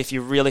back. If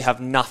you really have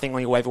nothing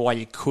on your waiver wire,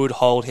 you could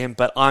hold him,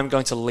 but I'm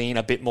going to lean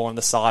a bit more on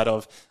the side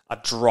of a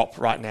drop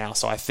right now.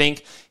 So I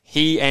think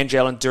he and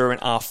Jalen Duran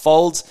are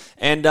folds,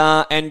 and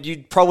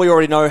you probably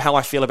already know how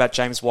I feel about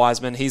James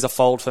Wiseman. He's a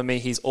fold for me.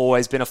 He's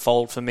always been a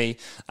fold for me.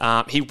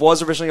 He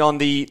was originally on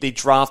the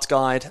draft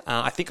guide.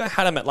 I think I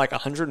had him at like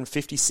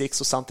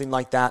 156 or something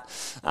like that.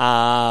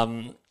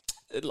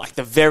 Like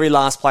the very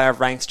last player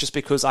ranked, just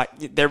because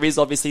there is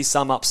obviously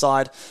some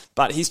upside,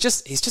 but he's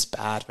just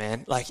bad,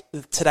 man. Like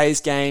today's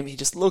game, he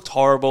just looked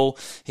horrible.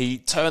 He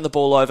turned the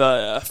ball over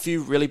a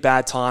few really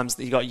bad times.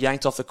 He got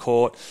yanked off the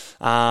court,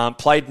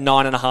 played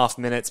 9.5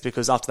 minutes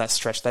because after that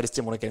stretch, they just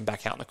didn't want to get him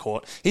back out on the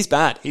court. He's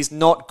bad. He's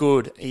not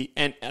good.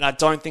 And I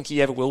don't think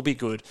he ever will be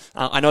good.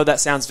 I know that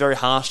sounds very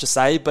harsh to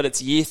say, but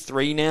it's year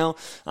 3 now.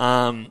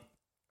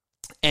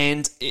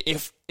 And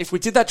if we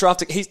did that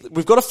draft,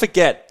 we've got to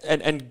forget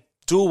and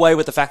do away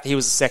with the fact that he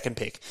was a second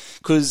pick,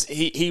 because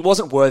he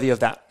wasn't worthy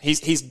of that.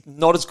 He's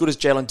not as good as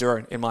Jalen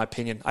Duran, in my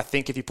opinion. I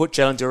think if you put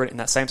Jalen Duran in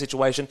that same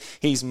situation,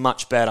 he's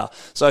much better.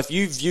 So if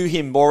you view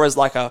him more as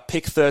like a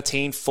pick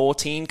 13,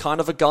 14 kind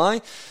of a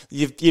guy,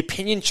 the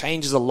opinion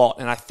changes a lot.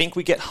 And I think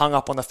we get hung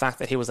up on the fact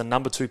that he was a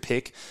number 2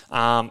 pick,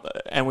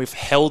 and we've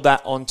held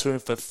that onto him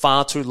for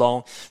far too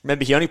long.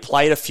 Remember, he only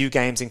played a few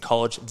games in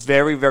college,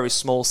 very, very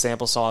small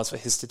sample size for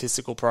his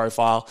statistical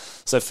profile.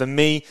 So for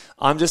me,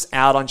 I'm just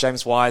out on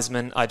James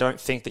Wiseman. I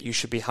don't think that you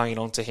should be hanging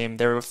on to him.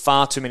 There are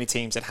far too many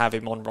teams that have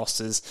him on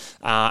rosters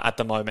at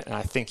the moment, and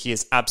I think he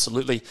is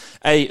absolutely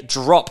a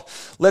drop.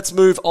 Let's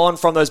move on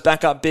from those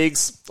backup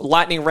bigs.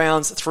 Lightning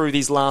rounds through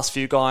these last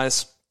few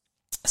guys.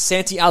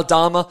 Santi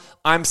Aldama,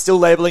 I'm still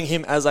labeling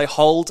him as a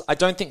hold. I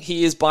don't think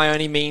he is by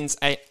any means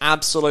an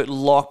absolute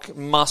lock,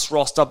 must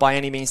roster by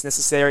any means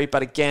necessary.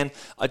 But again,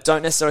 I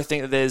don't necessarily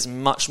think that there's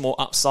much more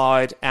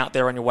upside out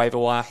there on your waiver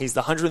wire. He's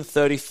the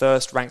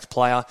 131st ranked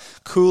player,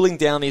 cooling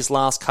down these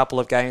last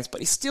couple of games,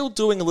 but he's still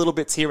doing a little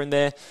bits here and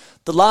there.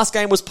 The last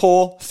game was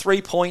poor,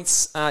 3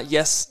 points.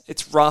 Yes,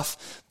 it's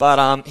rough,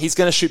 but he's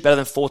going to shoot better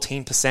than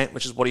 14%,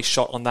 which is what he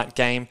shot on that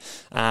game.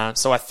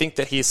 So I think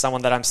that he is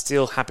someone that I'm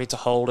still happy to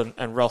hold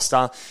and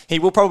roster. He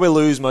will probably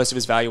lose most of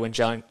his value when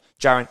Jaren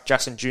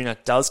Jackson Jr.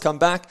 does come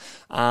back.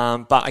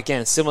 But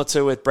again, similar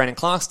to with Brandon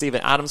Clark,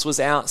 Steven Adams was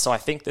out, so I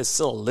think there's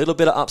still a little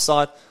bit of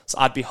upside. So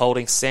I'd be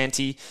holding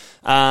Santi.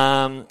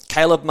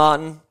 Caleb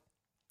Martin,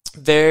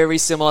 very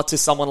similar to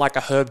someone like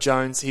a Herb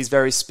Jones. He's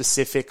very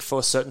specific for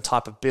a certain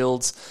type of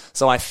builds.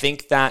 So I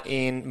think that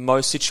in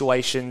most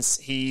situations,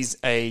 he's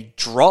a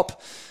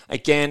drop.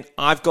 Again,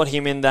 I've got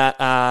him in that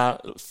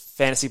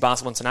Fantasy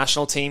Basketball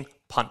International team,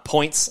 punt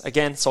points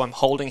again, so I'm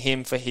holding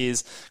him for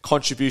his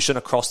contribution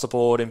across the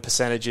board in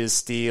percentages,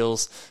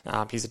 steals.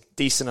 He's a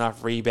decent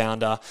enough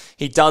rebounder.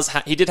 He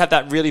did have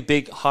that really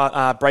big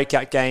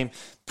breakout game.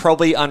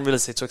 Probably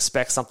unrealistic to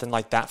expect something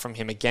like that from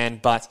him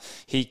again, but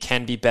he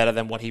can be better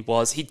than what he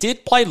was. He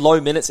did play low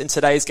minutes in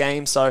today's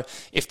game, so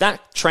if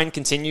that trend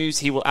continues,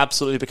 he will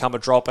absolutely become a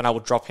drop, and I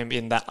will drop him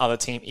in that other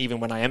team even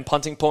when I am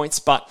punting points,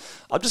 but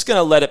I'm just going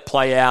to let it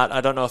play out.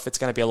 I don't know if it's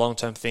going to be a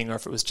long-term thing or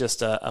if it was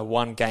just a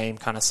one-game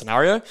kind of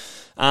scenario.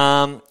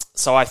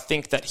 So I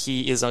think that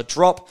he is a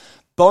drop.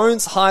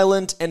 Bones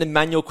Highland and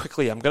Emmanuel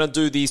Quickley. I'm going to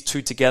do these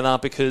two together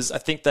because I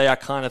think they are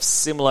kind of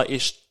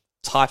similar-ish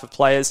type of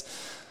players.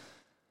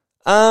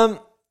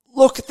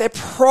 Look, they're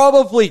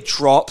probably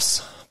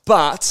drops,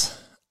 but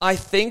I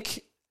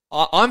think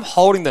I'm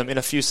holding them in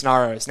a few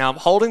scenarios. Now, I'm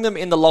holding them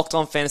in the Locked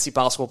On Fantasy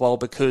Basketball Bowl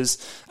because,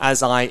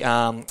 as I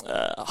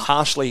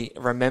harshly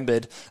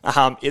remembered,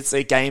 it's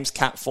a games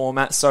cap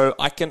format, so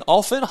I can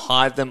often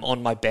hide them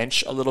on my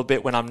bench a little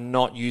bit when I'm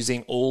not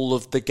using all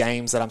of the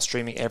games that I'm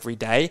streaming every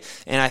day,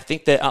 and I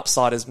think their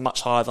upside is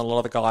much higher than a lot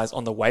of the guys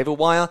on the waiver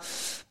wire.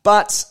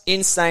 But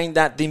in saying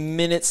that, the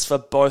minutes for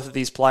both of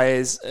these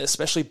players,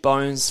 especially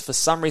Bones, for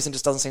some reason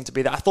just doesn't seem to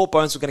be there. I thought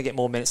Bones was going to get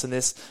more minutes than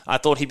this. I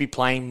thought he'd be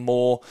playing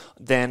more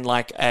than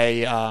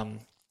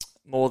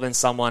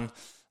someone.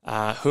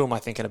 Who am I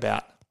thinking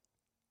about?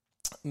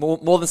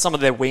 More than some of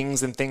their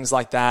wings and things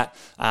like that.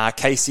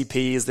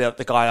 KCP is the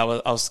guy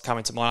I was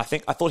coming to mind.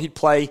 I thought he'd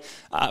play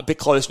a bit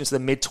closer into the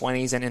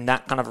mid-20s, and in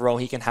that kind of role,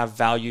 he can have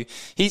value.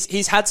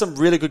 He's had some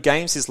really good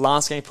games. His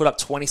last game, he put up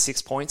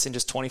 26 points in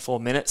just 24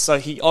 minutes, so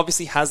he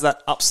obviously has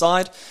that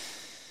upside.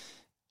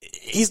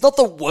 He's not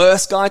the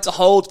worst guy to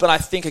hold, but I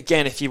think,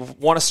 again, if you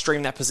want to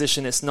stream that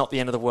position, it's not the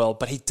end of the world.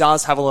 But he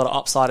does have a lot of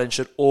upside and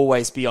should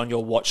always be on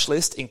your watch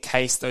list in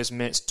case those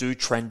minutes do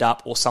trend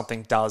up or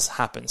something does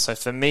happen. So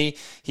for me,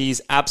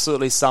 he's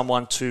absolutely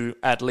someone to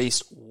at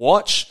least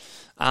watch.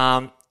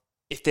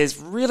 If there's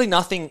really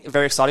nothing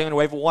very exciting on the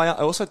waiver wire,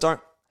 I also don't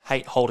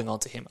hate holding on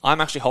to him.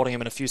 I'm actually holding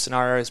him in a few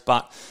scenarios,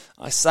 but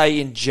I say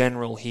in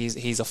general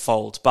he's a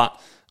fold. But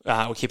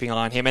we're keeping an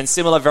eye on him. And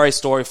similar very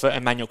story for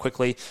Emmanuel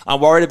Quickley.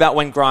 I'm worried about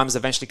when Grimes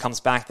eventually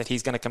comes back that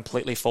he's going to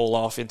completely fall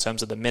off in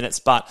terms of the minutes.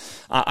 But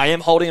I am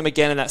holding him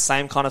again in that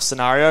same kind of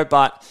scenario.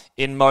 But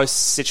in most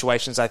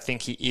situations, I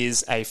think he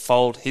is a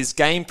fold. His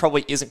game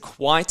probably isn't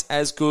quite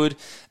as good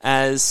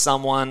as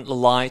someone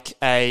like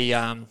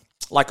a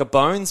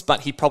Bones, but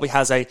he probably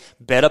has a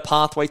better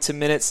pathway to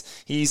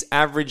minutes. He's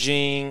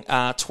averaging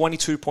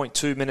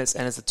 22.2 minutes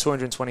and is the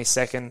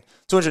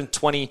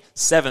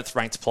 227th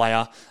ranked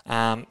player.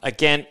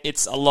 Again,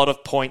 it's a lot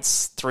of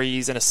points,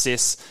 threes, and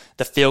assists.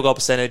 The field goal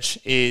percentage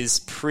is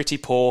pretty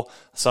poor.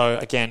 So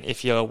again,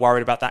 if you're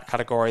worried about that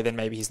category, then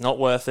maybe he's not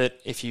worth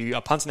it. If you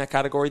are punting that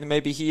category, then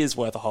maybe he is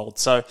worth a hold.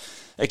 So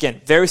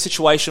again, very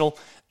situational.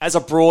 As a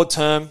broad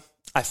term,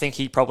 I think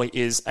he probably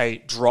is a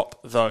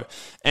drop, though.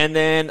 And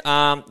then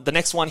the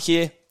next one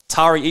here,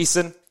 Tari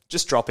Eason.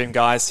 Just drop him,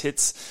 guys.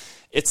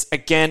 It's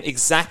again,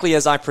 exactly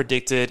as I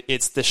predicted.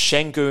 It's the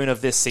Şengün of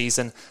this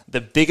season.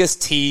 The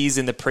biggest tease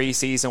in the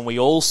preseason. We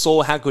all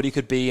saw how good he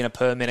could be in a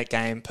per-minute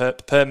game,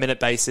 per minute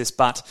basis,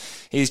 but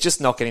he's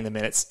just not getting the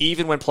minutes.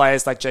 Even when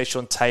players like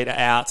Jae'Sean Tate are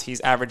out,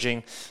 he's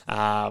averaging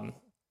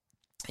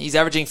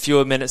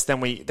fewer minutes than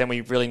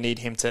we really need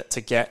him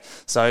to get.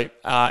 So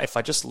if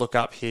I just look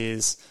up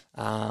his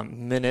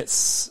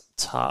minutes,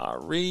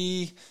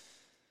 Tari.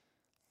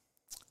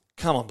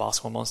 Come on,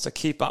 Basketball Monster,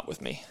 keep up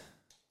with me.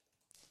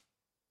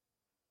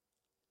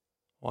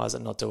 Why is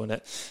it not doing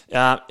it?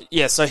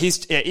 So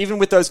even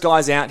with those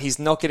guys out, he's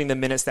not getting the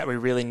minutes that we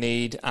really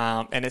need,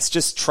 and it's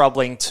just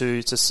troubling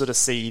to sort of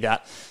see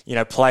that,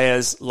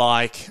 players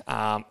like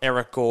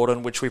Eric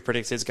Gordon, which we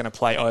predicted is going to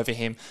play over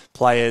him,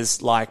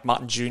 players like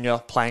Martin Jr.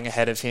 playing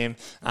ahead of him,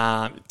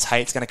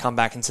 Tate's going to come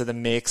back into the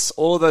mix,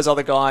 all of those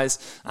other guys,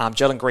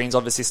 Jalen Green's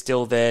obviously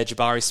still there,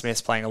 Jabari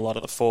Smith's playing a lot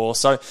of the four,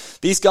 so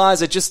these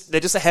guys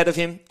they're just ahead of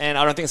him, and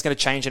I don't think it's going to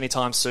change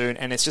anytime soon,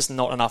 and it's just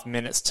not enough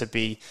minutes to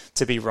be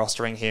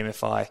rostering him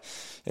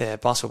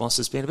Basketball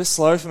Monster's been a bit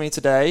slow for me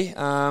today.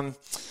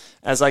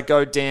 As I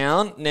go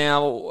down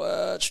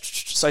now,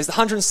 so he's the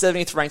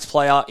 170th ranked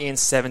player in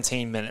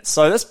 17 minutes.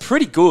 So that's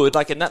pretty good,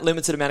 like in that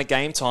limited amount of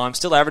game time,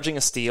 still averaging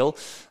a steal.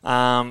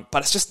 But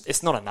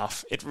it's not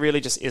enough. It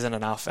really just isn't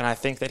enough. And I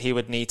think that he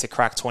would need to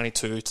crack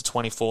 22 to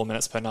 24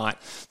 minutes per night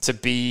to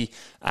be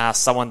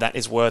someone that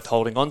is worth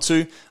holding on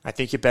to. I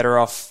think you're better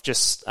off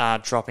just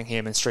dropping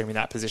him and streaming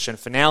that position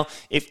for now.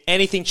 If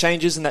anything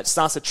changes and that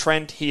starts a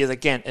trend, he is,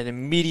 again, an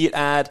immediate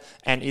add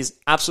and is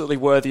absolutely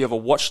worthy of a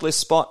watch list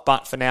spot.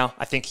 But for now,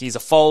 I think he's a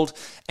fold.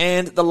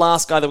 And the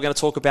last guy that we're going to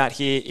talk about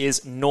here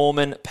is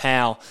Norman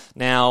Powell.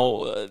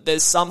 Now,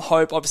 there's some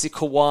hope. Obviously,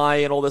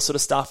 Kawhi and all this sort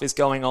of stuff is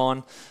going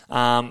on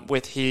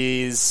with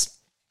his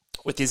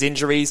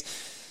injuries.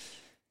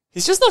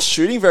 He's just not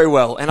shooting very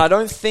well. And I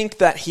don't think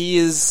that he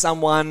is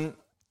someone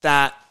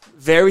that,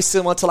 very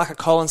similar to like a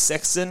Colin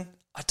Sexton,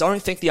 I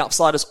don't think the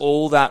upside is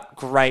all that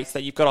great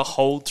that you've got to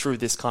hold through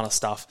this kind of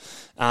stuff.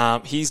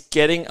 He's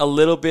getting a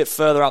little bit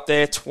further up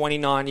there,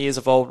 29 years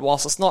of old.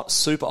 Whilst it's not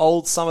super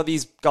old, some of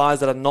these guys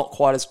that are not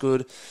quite as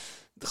good,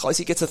 the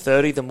closer you get to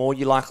 30, the more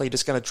you're likely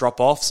just going to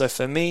drop off. So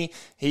for me,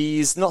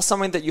 he's not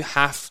something that you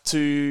have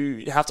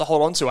to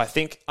hold on to. I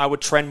think I would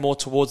trend more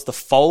towards the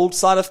fold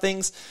side of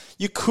things.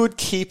 You could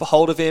keep a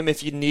hold of him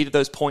if you needed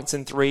those points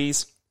in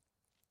threes.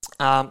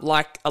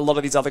 Like a lot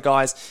of these other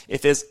guys,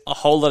 if there's a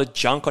whole lot of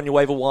junk on your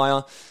waiver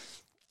wire,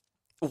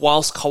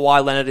 whilst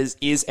Kawhi Leonard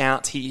is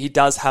out, he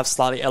does have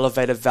slightly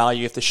elevated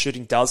value if the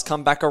shooting does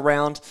come back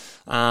around.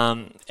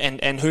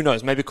 And who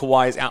knows, maybe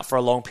Kawhi is out for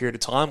a long period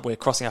of time. We're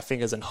crossing our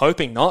fingers and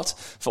hoping not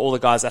for all the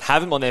guys that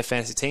have him on their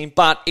fantasy team,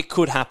 but it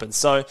could happen.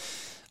 So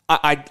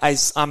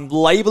I'm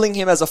labeling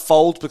him as a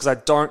fold because I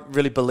don't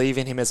really believe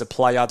in him as a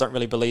player. I don't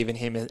really believe in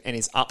him and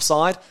his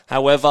upside.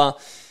 However,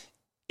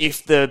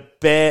 if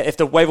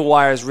the waiver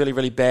wire is really,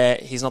 really bare,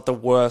 he's not the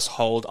worst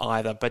hold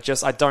either. But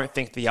just, I don't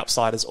think the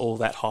upside is all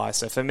that high.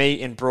 So for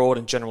me, in broad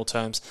and general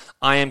terms,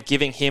 I am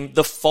giving him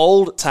the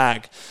fold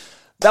tag.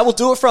 That will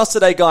do it for us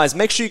today, guys.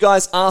 Make sure you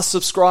guys are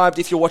subscribed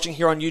if you're watching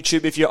here on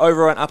YouTube. If you're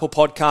over on Apple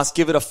Podcasts,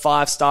 give it a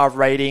 5-star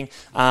rating.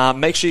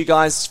 Make sure you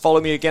guys follow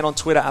me again on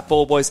Twitter at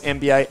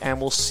BallBoysNBA, and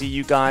we'll see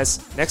you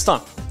guys next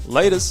time.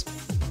 Laters.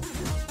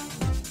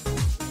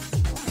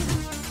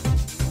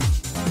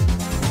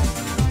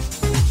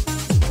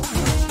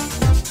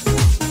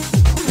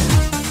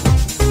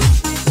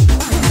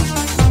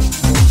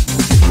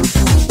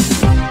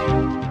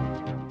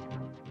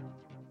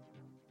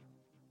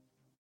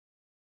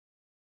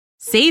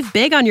 Save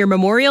big on your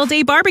Memorial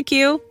Day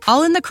barbecue,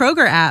 all in the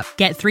Kroger app.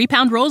 Get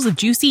 3-pound rolls of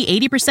juicy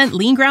 80%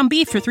 lean ground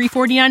beef for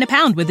 $3.49 a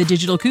pound with a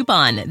digital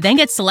coupon. Then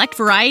get select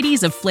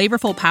varieties of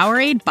flavorful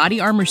Powerade, Body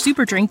Armor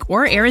Super Drink,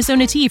 or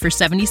Arizona tea for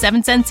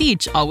 77 cents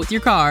each, all with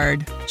your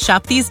card.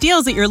 Shop these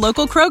deals at your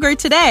local Kroger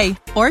today,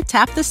 or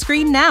tap the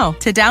screen now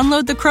to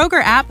download the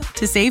Kroger app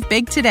to save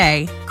big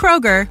today.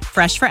 Kroger,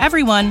 fresh for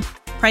everyone.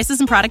 Prices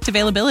and product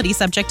availability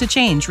subject to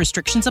change.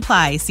 Restrictions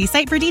apply. See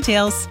site for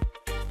details.